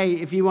said, hey,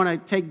 if you want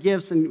to take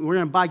gifts, and we're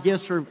going to buy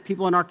gifts for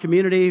people in our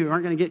community who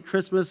aren't going to get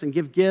Christmas, and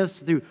give gifts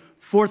through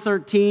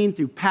 413,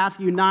 through Path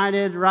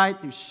United, right,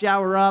 through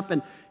Shower Up,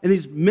 and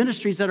these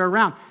ministries that are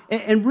around.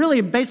 And really,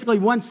 basically,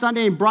 one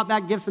Sunday, and brought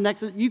back gifts the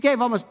next, you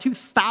gave almost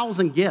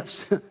 2,000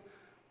 gifts.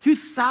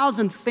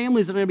 2,000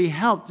 families are going to be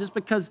helped just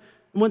because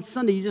one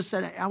Sunday you just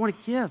said, hey, I want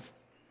to give.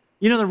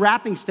 The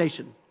wrapping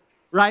station,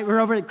 right? We're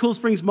over at Cool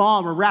Springs Mall,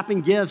 and we're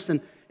wrapping gifts, and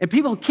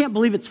people can't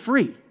believe it's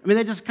free. I mean,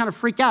 they just kind of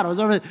freak out. I was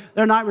over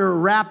there night, we were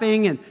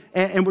wrapping,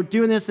 and we're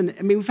doing this, and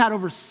I mean, we've had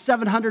over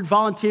 700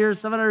 volunteers,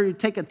 700, you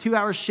take a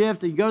 2-hour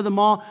shift, and you go to the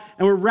mall,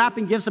 and we're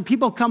wrapping gifts, and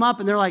people come up,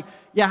 and they're like,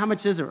 yeah, how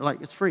much is it? We're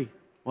like, it's free.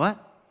 What?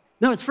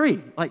 No, it's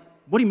free. Like,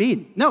 what do you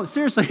mean? No,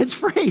 seriously, it's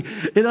free.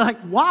 And they're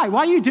like, why? Why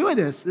are you doing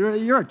this?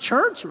 You're a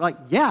church? We're like,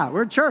 yeah,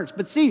 we're a church.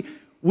 But see,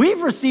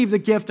 we've received the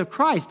gift of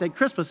Christ at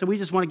Christmas, so we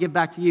just want to give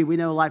back to you. We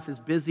know life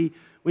is busy.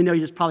 We know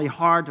it's probably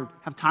hard to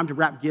have time to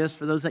wrap gifts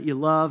for those that you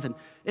love, and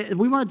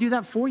we want to do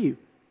that for you.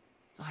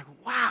 It's like,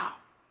 wow,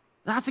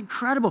 that's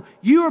incredible.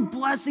 You are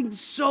blessing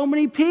so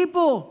many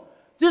people.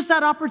 Just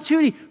that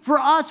opportunity. For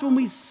us, when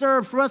we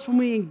serve, for us, when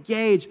we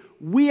engage,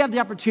 we have the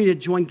opportunity to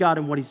join God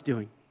in what he's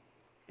doing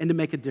and to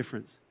make a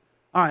difference.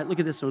 All right, look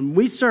at this one. When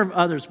we serve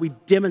others, we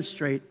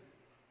demonstrate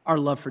our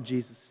love for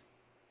Jesus.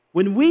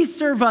 When we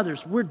serve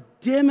others, we're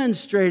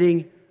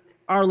demonstrating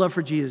our love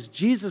for Jesus.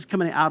 Jesus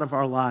coming out of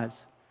our lives.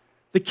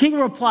 The king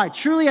replied,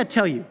 truly I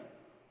tell you,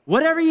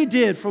 whatever you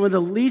did for one of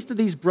the least of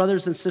these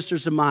brothers and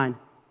sisters of mine,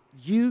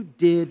 you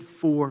did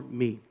for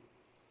me. Isn't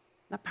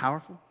that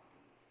powerful?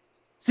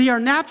 See, our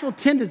natural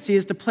tendency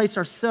is to place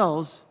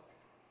ourselves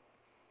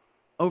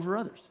over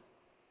others.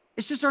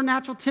 It's just our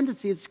natural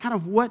tendency. It's kind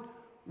of what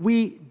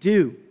we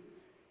do.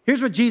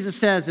 Here's what Jesus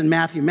says in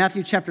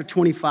Matthew chapter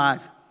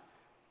 25.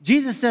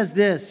 Jesus says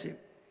this.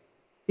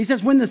 He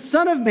says, when the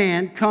Son of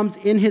Man comes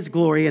in his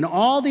glory and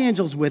all the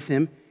angels with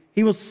him,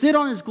 he will sit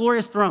on his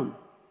glorious throne.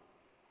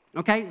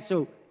 Okay,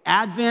 so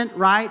Advent,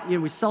 right?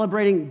 We're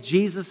celebrating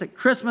Jesus at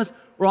Christmas.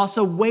 We're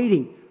also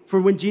waiting for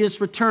when Jesus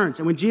returns.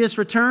 And when Jesus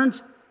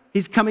returns,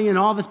 he's coming in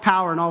all of his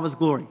power and all of his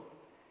glory.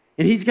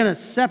 And he's going to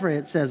separate,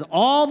 it says,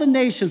 all the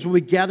nations will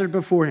be gathered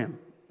before him.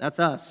 That's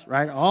us,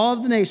 right? All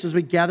of the nations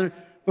will be gathered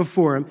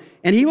before him.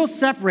 And he will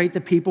separate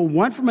the people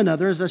one from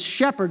another as a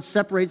shepherd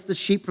separates the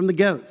sheep from the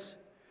goats.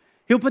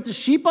 He'll put the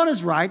sheep on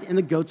his right and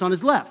the goats on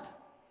his left.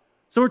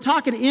 So we're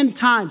talking end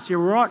times here.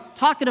 We're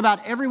talking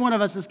about every one of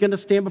us is going to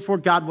stand before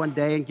God one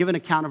day and give an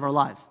account of our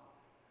lives.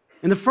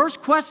 And the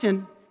first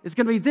question is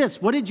going to be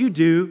this. What did you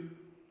do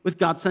with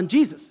God's son,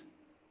 Jesus?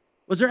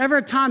 Was there ever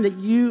a time that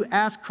you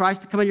asked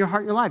Christ to come in your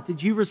heart and your life?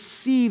 Did you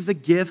receive the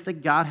gift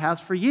that God has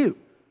for you?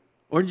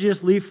 Or did you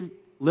just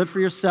live for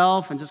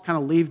yourself and just kind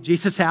of leave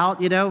Jesus out?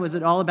 Was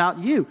it all about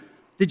you?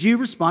 Did you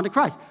respond to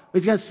Christ?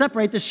 He's going to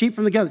separate the sheep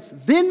from the goats.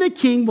 Then the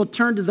king will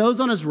turn to those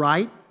on his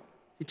right.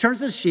 He turns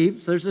to the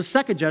sheep, so there's a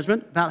second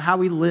judgment about how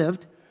we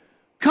lived.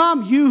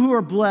 Come, you who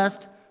are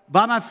blessed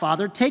by my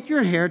Father, take your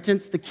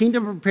inheritance, the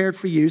kingdom prepared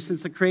for you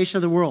since the creation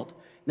of the world.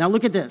 Now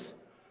look at this.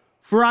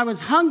 For I was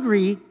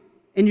hungry,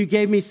 and you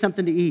gave me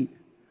something to eat.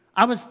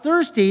 I was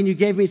thirsty, and you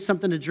gave me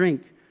something to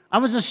drink. I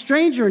was a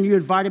stranger, and you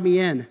invited me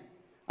in.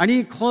 I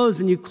needed clothes,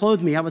 and you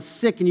clothed me. I was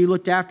sick, and you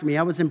looked after me.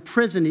 I was in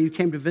prison, and you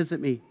came to visit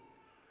me.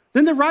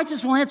 Then the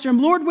righteous will answer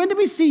him, Lord, when did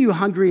we see you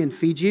hungry and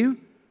feed you?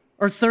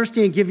 or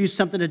thirsty and give you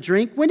something to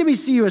drink? When did we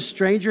see you a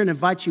stranger and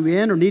invite you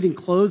in, or needing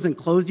clothes and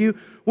clothe you?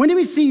 When did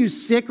we see you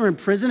sick or in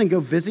prison and go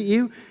visit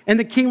you?' And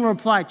the king will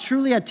reply,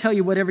 'Truly I tell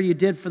you, whatever you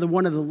did for the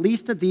one of the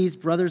least of these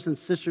brothers and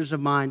sisters of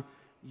mine,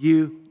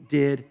 you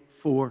did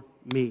for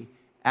me.'"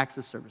 Acts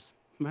of service,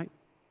 right?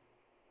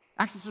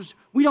 Acts of service.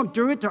 We don't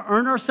do it to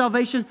earn our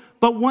salvation,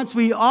 but once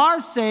we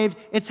are saved,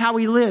 it's how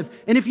we live.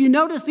 And if you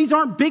notice, these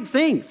aren't big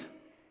things.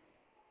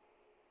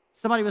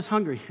 Somebody was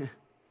hungry.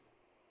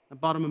 I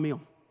bought him a meal.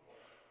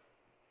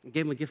 I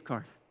gave him a gift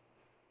card.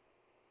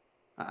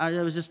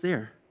 I was just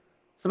there.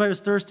 Somebody was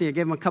thirsty. I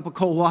gave him a cup of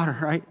cold water,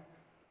 right?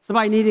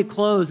 Somebody needed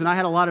clothes, and I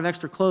had a lot of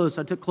extra clothes,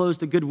 so I took clothes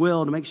to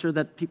Goodwill to make sure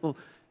that people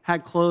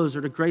had clothes,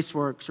 or to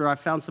Graceworks, or I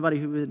found somebody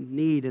who was in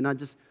need, and I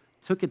just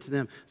took it to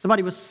them.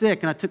 Somebody was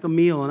sick, and I took a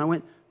meal, and I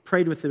went,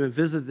 prayed with them and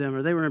visited them,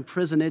 or they were in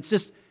prison. It's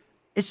just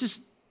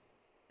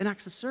an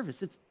act of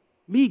service. It's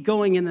me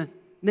going in the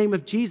name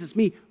of Jesus,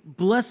 me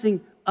blessing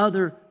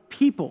other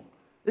people.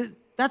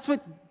 That's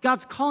what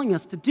God's calling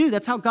us to do.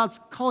 That's how God's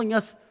calling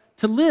us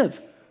to live.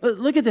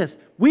 Look at this.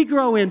 We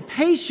grow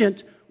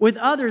impatient with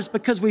others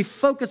because we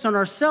focus on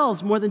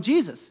ourselves more than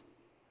Jesus.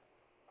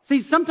 See,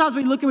 sometimes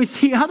we look and we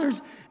see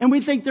others and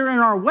we think they're in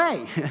our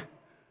way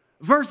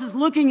versus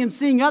looking and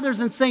seeing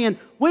others and saying,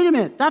 wait a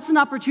minute, that's an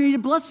opportunity to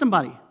bless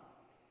somebody.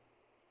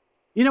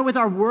 You know, with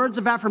our words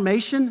of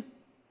affirmation,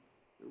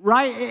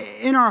 right?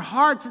 In our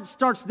hearts, it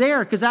starts there,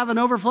 because out of an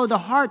overflow of the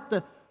heart,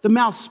 the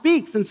mouth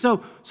speaks. And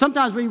so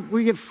sometimes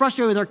we get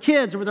frustrated with our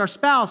kids or with our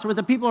spouse or with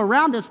the people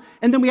around us,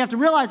 and then we have to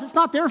realize it's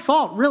not their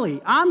fault,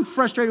 really. I'm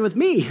frustrated with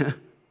me.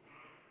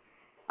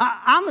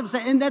 I'm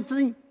upset. And that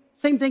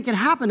same thing can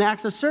happen in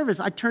acts of service.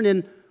 I turn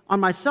in on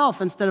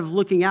myself instead of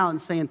looking out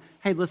and saying,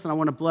 hey, listen, I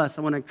want to bless,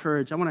 I want to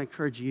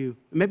encourage you.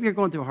 And maybe you're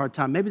going through a hard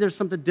time. Maybe there's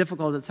something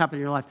difficult that's happened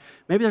in your life.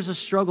 Maybe there's a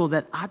struggle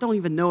that I don't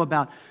even know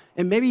about.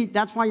 And maybe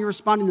that's why you're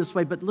responding this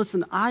way. But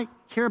listen, I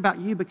care about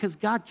you because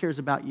God cares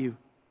about you.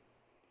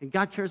 And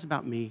God cares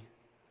about me.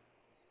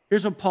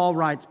 Here's what Paul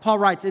writes. Paul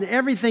writes, "In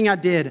everything I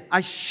did,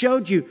 I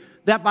showed you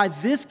that by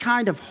this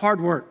kind of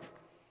hard work,"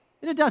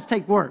 and it does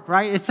take work,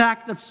 right? It's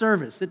act of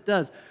service. It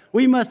does.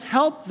 "We must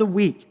help the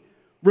weak,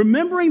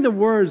 remembering the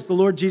words the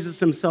Lord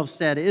Jesus himself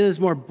said, 'It is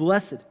more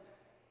blessed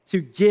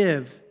to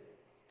give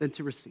than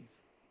to receive.'"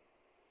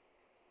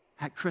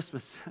 At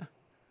Christmas,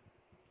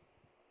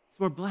 it's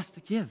more blessed to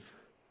give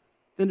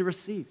than to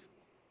receive.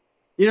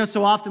 You know,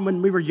 so often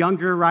when we were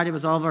younger, right, it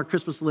was all of our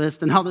Christmas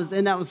list and all this,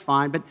 and that was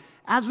fine. But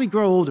as we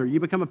grow older, you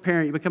become a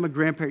parent, you become a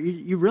grandparent,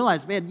 you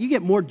realize, man, you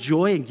get more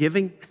joy in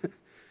giving.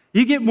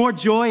 You get more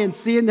joy in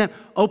seeing them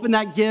open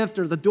that gift,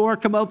 or the door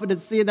come open and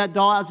seeing that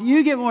dollhouse.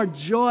 You get more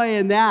joy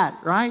in that,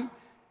 right?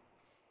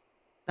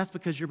 That's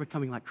because you're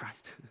becoming like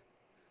Christ.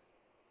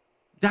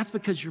 That's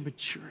because you're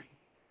maturing.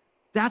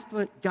 That's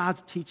what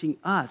God's teaching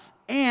us.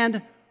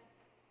 And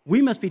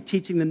we must be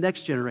teaching the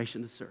next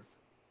generation to serve.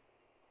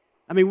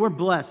 I mean, we're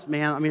blessed,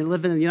 man. I mean,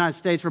 living in the United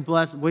States, we're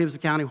blessed. Williamson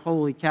County,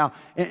 holy cow.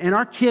 And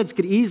our kids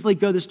could easily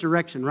go this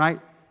direction, right?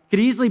 Could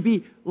easily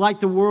be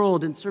like the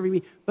world and serving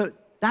me. But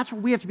that's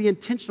where we have to be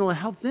intentional to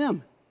help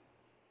them.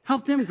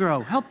 Help them grow.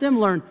 Help them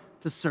learn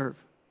to serve.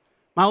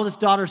 My oldest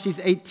daughter, she's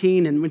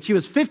 18. And when she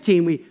was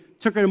 15, we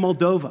took her to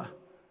Moldova.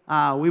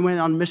 We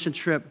went on a mission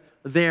trip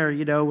there,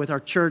 you know, with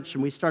our church.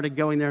 And we started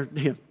going there,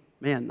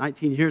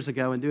 19 years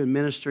ago, and doing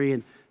ministry,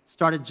 and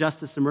started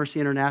Justice and Mercy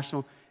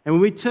International. And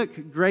when we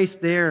took Grace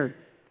there,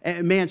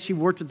 and man, she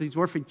worked with these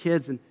orphan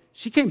kids, and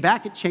she came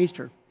back, it changed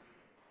her.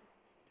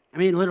 I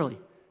mean, literally.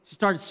 She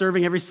started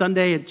serving every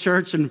Sunday at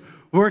church and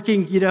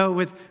working, you know,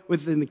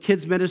 within the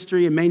kids'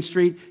 ministry in Main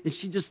Street, and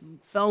she just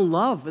fell in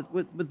love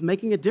with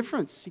making a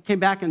difference. She came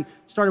back and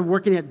started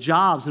working at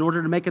jobs in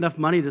order to make enough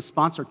money to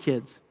sponsor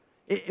kids.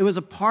 It was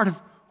a part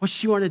of what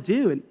she wanted to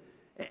do, and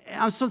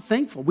I was so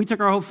thankful. We took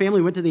our whole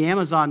family, went to the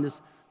Amazon this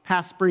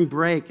past spring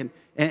break,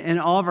 and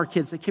all of our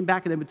kids, they came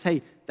back and they would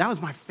say, that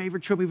was my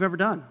favorite trip we've ever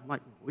done. I'm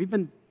like, we've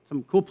been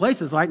some cool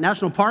places, like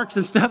national parks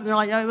and stuff. And they're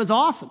like, yeah, it was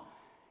awesome.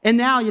 And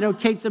now, you know,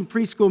 Kate's in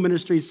preschool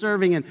ministry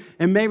serving,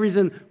 and Mary's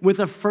in with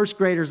the first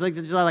graders, like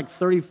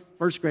 30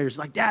 first graders.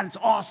 Like, Dad, it's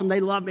awesome. They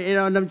love me, you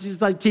know, and I'm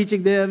just like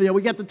teaching them. You know,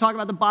 we get to talk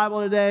about the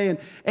Bible today, and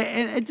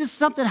it just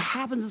something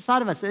happens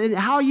inside of us. And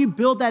how you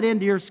build that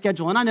into your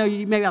schedule. And I know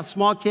you maybe have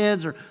small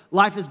kids, or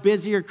life is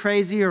busy or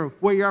crazy, or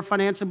where you are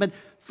financially, but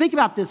think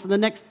about this in the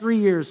next 3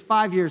 years,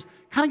 5 years.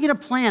 Kind of get a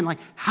plan. Like,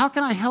 how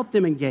can I help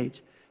them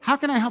engage? How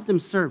can I help them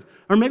serve?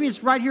 Or maybe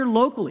it's right here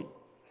locally.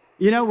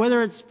 You know,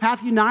 whether it's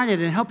Path United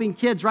and helping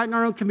kids right in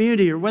our own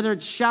community, or whether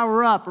it's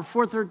Shower Up or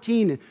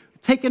 413, and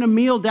taking a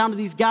meal down to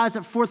these guys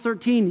at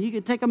 413. You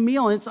can take a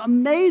meal, and it's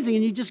amazing,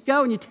 and you just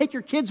go and you take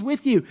your kids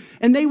with you,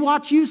 and they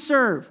watch you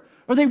serve.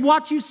 Or they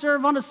watch you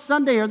serve on a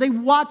Sunday, or they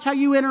watch how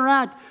you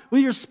interact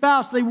with your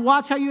spouse. They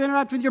watch how you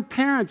interact with your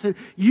parents, and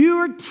you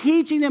are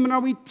teaching them, and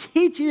are we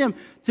teaching them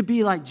to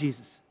be like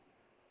Jesus?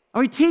 Are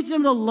we teaching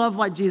them to love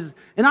like Jesus?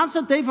 And I'm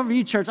so thankful for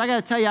you, church. I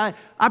got to tell you,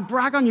 I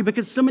brag on you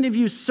because so many of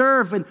you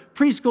serve in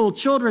preschool,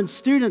 children,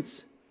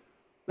 students.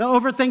 Now,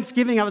 over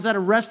Thanksgiving, I was at a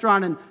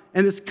restaurant, and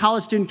this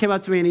college student came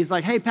up to me, and he's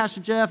like, hey,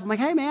 Pastor Jeff. I'm like,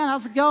 hey, man,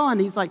 how's it going?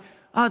 He's like,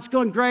 oh, it's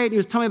going great. And he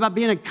was telling me about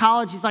being in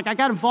college. He's like, I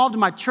got involved in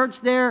my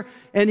church there.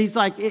 And he's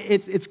like,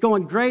 it's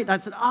going great. And I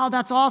said, oh,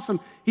 that's awesome.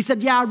 He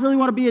said, yeah, I really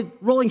want to be at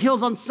Rolling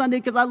Hills on Sunday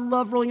because I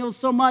love Rolling Hills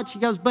so much. He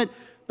goes, but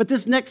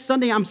this next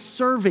Sunday I'm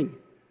serving.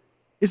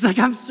 He's like,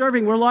 I'm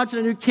serving. We're launching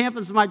a new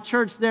campus in my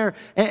church there.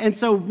 And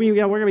so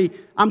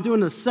I'm doing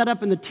the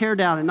setup and the tear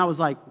down. And I was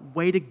like,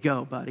 way to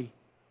go, buddy.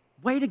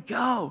 Way to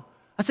go.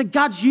 I said,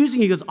 God's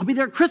using you. He goes, I'll be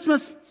there at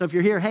Christmas. So if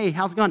you're here, hey,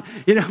 how's it going?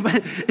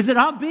 But he said,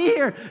 I'll be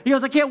here. He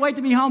goes, I can't wait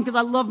to be home because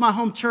I love my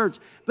home church.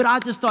 But I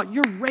just thought,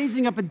 you're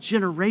raising up a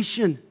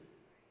generation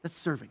that's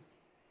serving.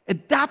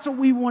 And that's what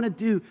we want to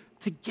do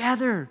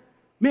together.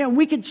 Man,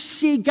 we could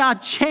see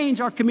God change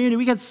our community.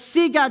 We could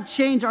see God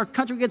change our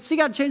country. We could see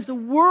God change the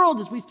world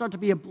as we start to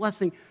be a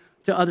blessing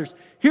to others.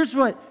 Here's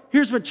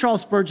what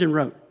Charles Spurgeon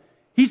wrote.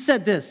 He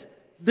said this,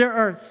 there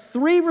are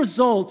 3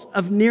 results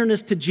of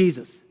nearness to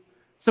Jesus.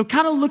 So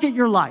kind of look at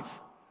your life.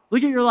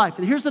 Look at your life.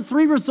 And here's the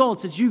 3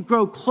 results as you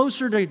grow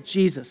closer to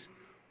Jesus.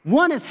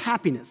 1 is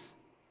happiness.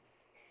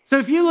 So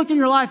if you look in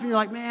your life and you're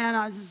like,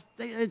 man,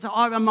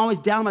 I'm always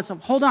down on myself.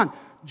 Hold on.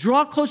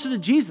 Draw closer to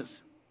Jesus.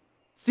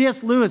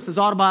 C.S. Lewis, his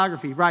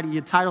autobiography, right, he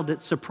entitled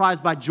it,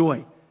 Surprised by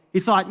Joy. He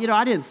thought,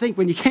 I didn't think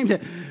when you came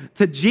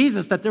to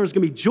Jesus that there was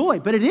going to be joy,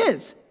 but it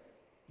is.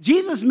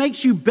 Jesus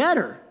makes you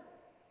better.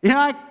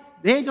 The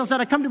angel said,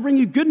 I come to bring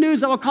you good news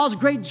that will cause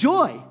great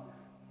joy.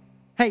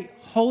 Hey,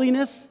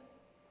 holiness,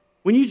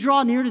 when you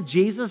draw near to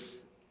Jesus,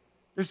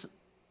 there's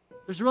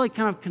really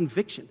kind of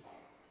conviction.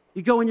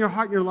 You go in your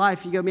heart and your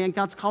life, you go, man,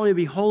 God's calling me to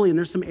be holy, and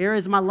there's some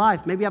areas of my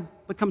life. Maybe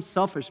I've become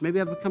selfish.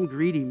 Maybe I've become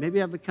greedy.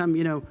 Maybe I've become,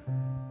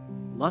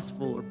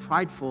 lustful or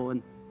prideful,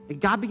 and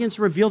God begins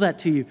to reveal that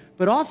to you.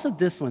 But also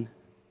this one,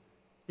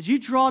 as you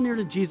draw near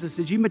to Jesus,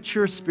 as you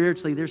mature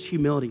spiritually, there's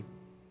humility.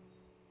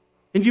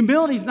 And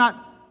humility is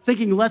not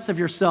thinking less of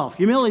yourself.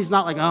 Humility is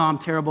not like, oh, I'm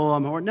terrible,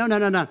 I'm horrible.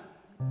 No.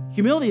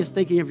 Humility is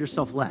thinking of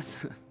yourself less.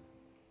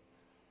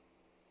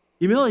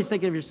 Humility is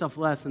thinking of yourself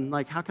less and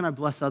like, how can I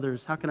bless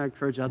others? How can I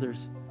encourage others?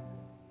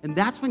 And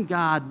that's when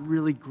God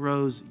really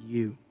grows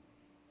you.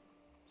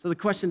 So the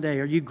question today,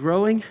 are you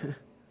growing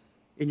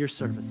in your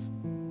service?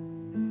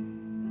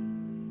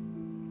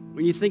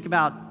 When you think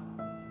about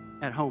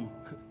at home,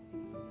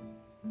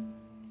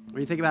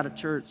 when you think about at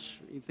church,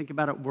 when you think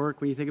about at work,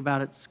 when you think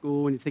about at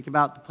school, when you think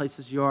about the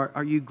places you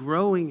are you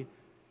growing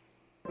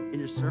in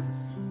your service?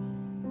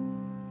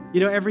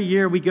 Every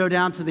year we go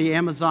down to the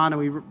Amazon and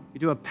we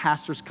do a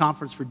pastor's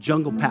conference for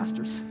jungle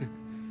pastors.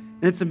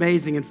 And it's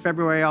amazing. In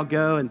February, I'll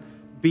go and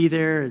be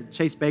there. And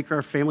Chase Baker,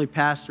 our family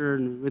pastor,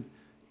 and with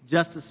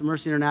Justice and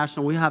Mercy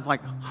International, we have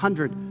like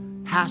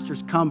 100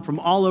 pastors come from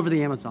all over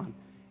the Amazon.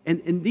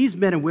 And these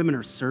men and women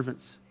are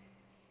servants.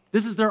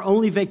 This is their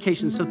only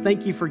vacation, so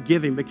thank you for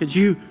giving because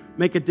you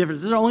make a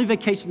difference. This is their only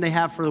vacation they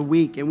have for the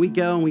week, and we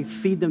go and we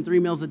feed them 3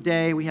 meals a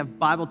day. We have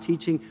Bible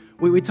teaching.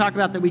 We talk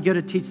about that we go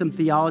to teach them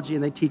theology,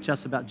 and they teach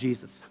us about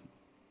Jesus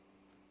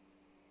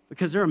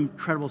because they're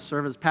incredible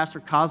servants. Pastor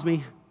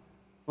Cosme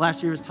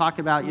last year was talking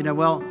about,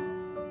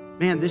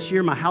 this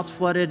year my house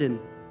flooded and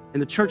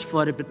the church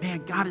flooded, but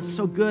man, God is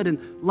so good,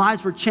 and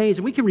lives were changed,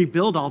 and we can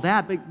rebuild all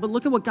that, but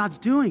look at what God's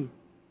doing.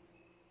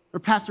 Or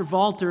Pastor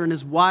Walter and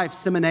his wife,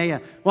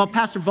 Simonea. While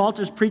Pastor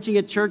Walter's preaching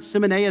at church,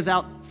 Simonea's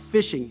out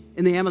fishing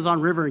in the Amazon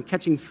River and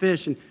catching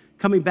fish and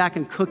coming back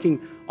and cooking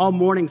all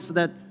morning so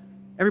that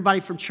everybody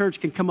from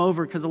church can come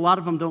over because a lot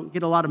of them don't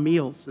get a lot of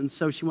meals. And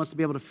so she wants to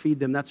be able to feed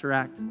them. That's her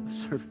act of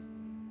service.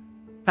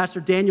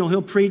 Pastor Daniel,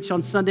 he'll preach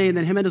on Sunday, and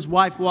then him and his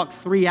wife walk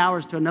 3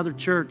 hours to another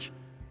church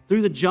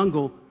through the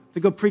jungle to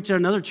go preach at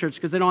another church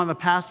because they don't have a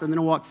pastor, and then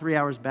they'll walk 3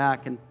 hours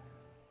back. And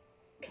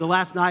the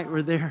last night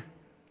we're there,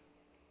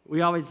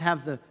 we always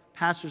have the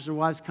pastors and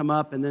wives come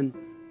up, and then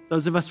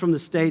those of us from the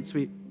States,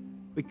 we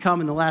come,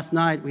 and the last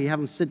night we have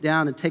them sit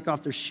down and take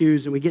off their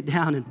shoes, and we get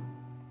down and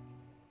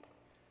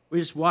we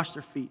just wash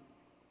their feet.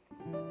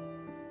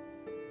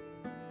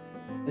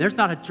 And there's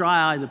not a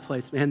dry eye in the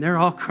place, man. They're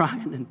all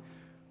crying, and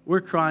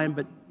we're crying,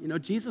 but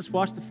Jesus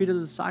washed the feet of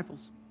the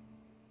disciples.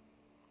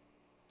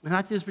 And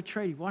after he was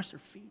betrayed, he washed their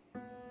feet.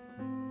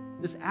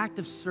 This act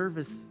of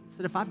service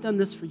said, if I've done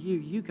this for you,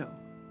 you go.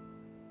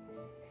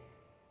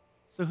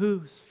 So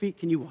whose feet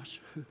can you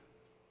wash? Your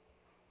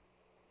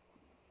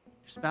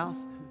spouse?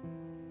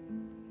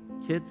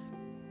 Kids?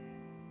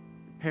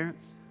 Your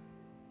parents?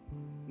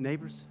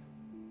 Neighbors?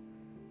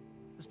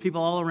 There's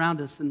people all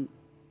around us, and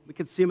we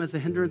can see them as a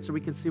hindrance or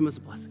we can see them as a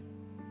blessing.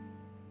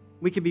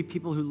 We can be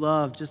people who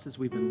love just as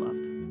we've been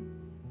loved.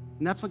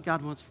 And that's what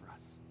God wants for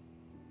us.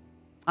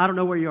 I don't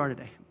know where you are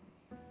today.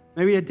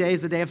 Maybe today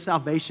is the day of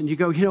salvation. You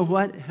go, you know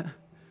what?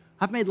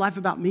 I've made life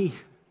about me.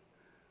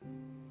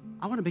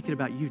 I want to make it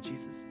about you,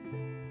 Jesus.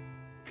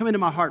 Come into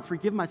my heart,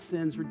 forgive my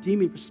sins, redeem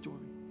me, restore me.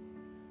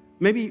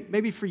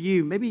 Maybe for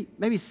you,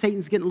 maybe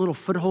Satan's getting a little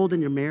foothold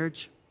in your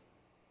marriage.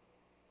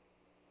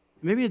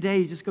 Maybe today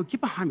you just go, get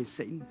behind me,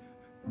 Satan.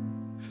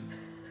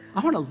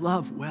 I want to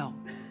love well.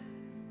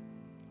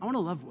 I want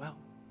to love well.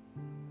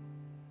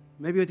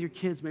 Maybe with your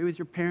kids, maybe with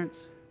your parents.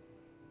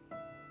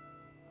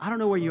 I don't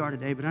know where you are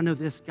today, but I know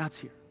this, God's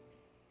here.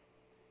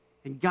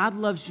 And God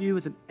loves you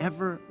with an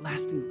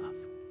everlasting love.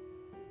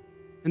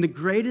 And the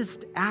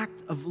greatest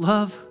act of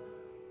love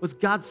was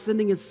God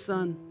sending his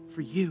son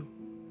for you.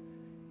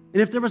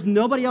 And if there was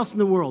nobody else in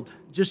the world,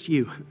 just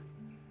you,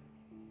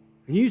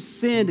 and you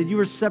sinned and you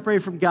were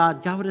separated from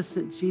God, God would have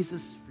sent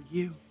Jesus for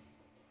you.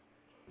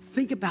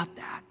 Think about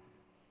that.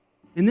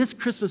 In this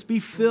Christmas, be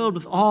filled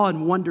with awe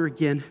and wonder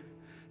again.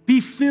 Be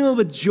filled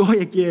with joy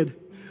again.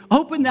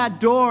 Open that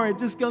door and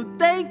just go,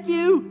 thank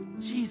you,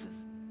 Jesus,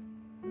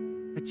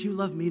 that you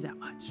love me that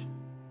much.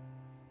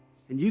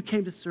 And you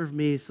came to serve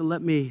me, so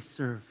let me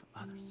serve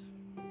others.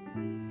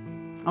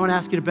 I want to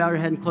ask you to bow your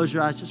head and close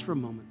your eyes just for a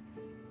moment.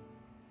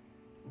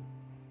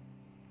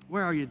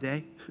 Where are you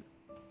today?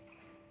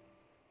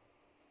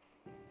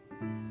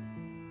 Do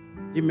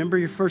you remember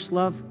your first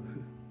love?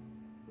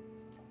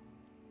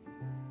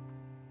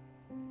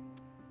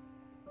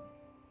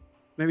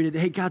 Maybe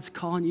today God's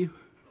calling you,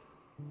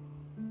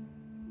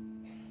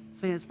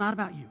 saying it's not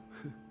about you.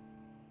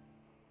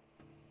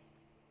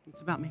 It's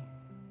about me.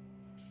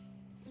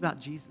 It's about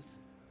Jesus.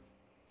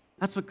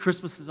 That's what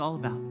Christmas is all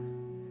about.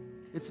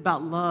 It's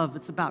about love.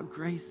 It's about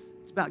grace.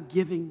 It's about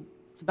giving.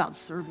 It's about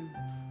serving.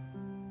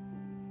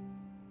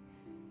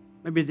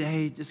 Maybe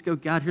today, just go,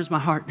 God, here's my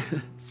heart.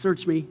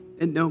 Search me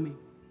and know me.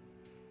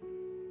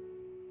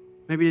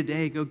 Maybe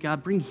today, go,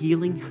 God, bring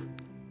healing.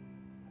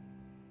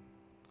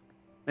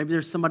 Maybe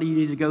there's somebody you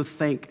need to go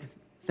thank.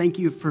 Thank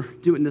you for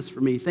doing this for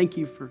me. Thank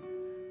you for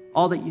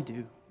all that you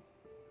do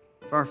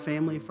for our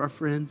family, for our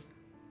friends.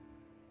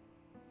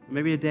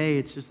 Maybe today,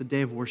 it's just a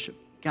day of worship.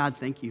 God,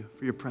 thank you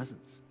for your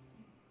presence.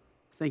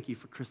 Thank you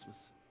for Christmas.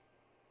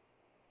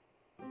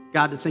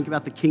 God, to think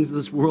about the kings of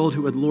this world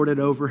who would lord it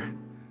over,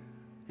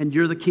 and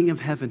you're the King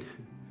of heaven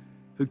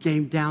who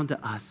came down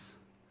to us.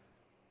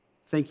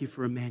 Thank you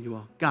for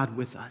Emmanuel, God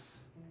with us.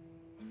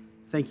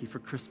 Thank you for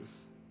Christmas.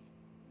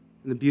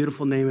 In the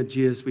beautiful name of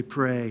Jesus, we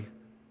pray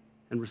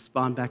and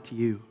respond back to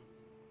you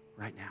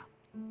right now.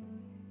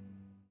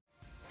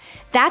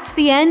 That's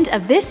the end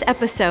of this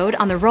episode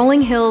on the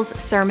Rolling Hills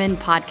Sermon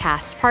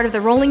Podcast, part of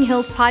the Rolling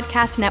Hills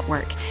Podcast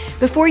Network.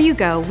 Before you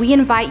go, we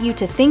invite you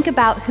to think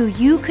about who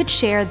you could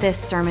share this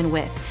sermon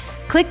with.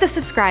 Click the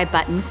subscribe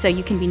button so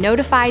you can be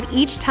notified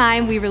each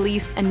time we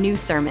release a new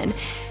sermon.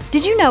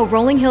 Did you know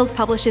Rolling Hills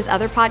publishes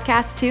other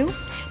podcasts too?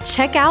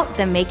 Check out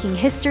the Making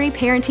History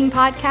Parenting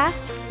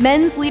Podcast,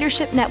 Men's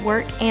Leadership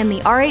Network, and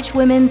the RH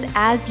Women's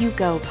As You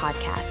Go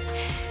podcast.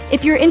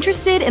 If you're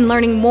interested in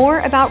learning more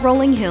about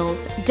Rolling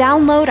Hills,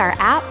 download our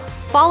app,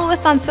 follow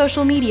us on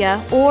social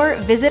media, or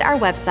visit our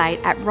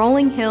website at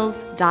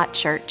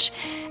rollinghills.church.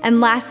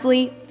 And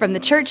lastly, from the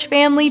church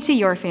family to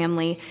your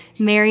family,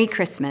 Merry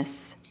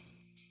Christmas.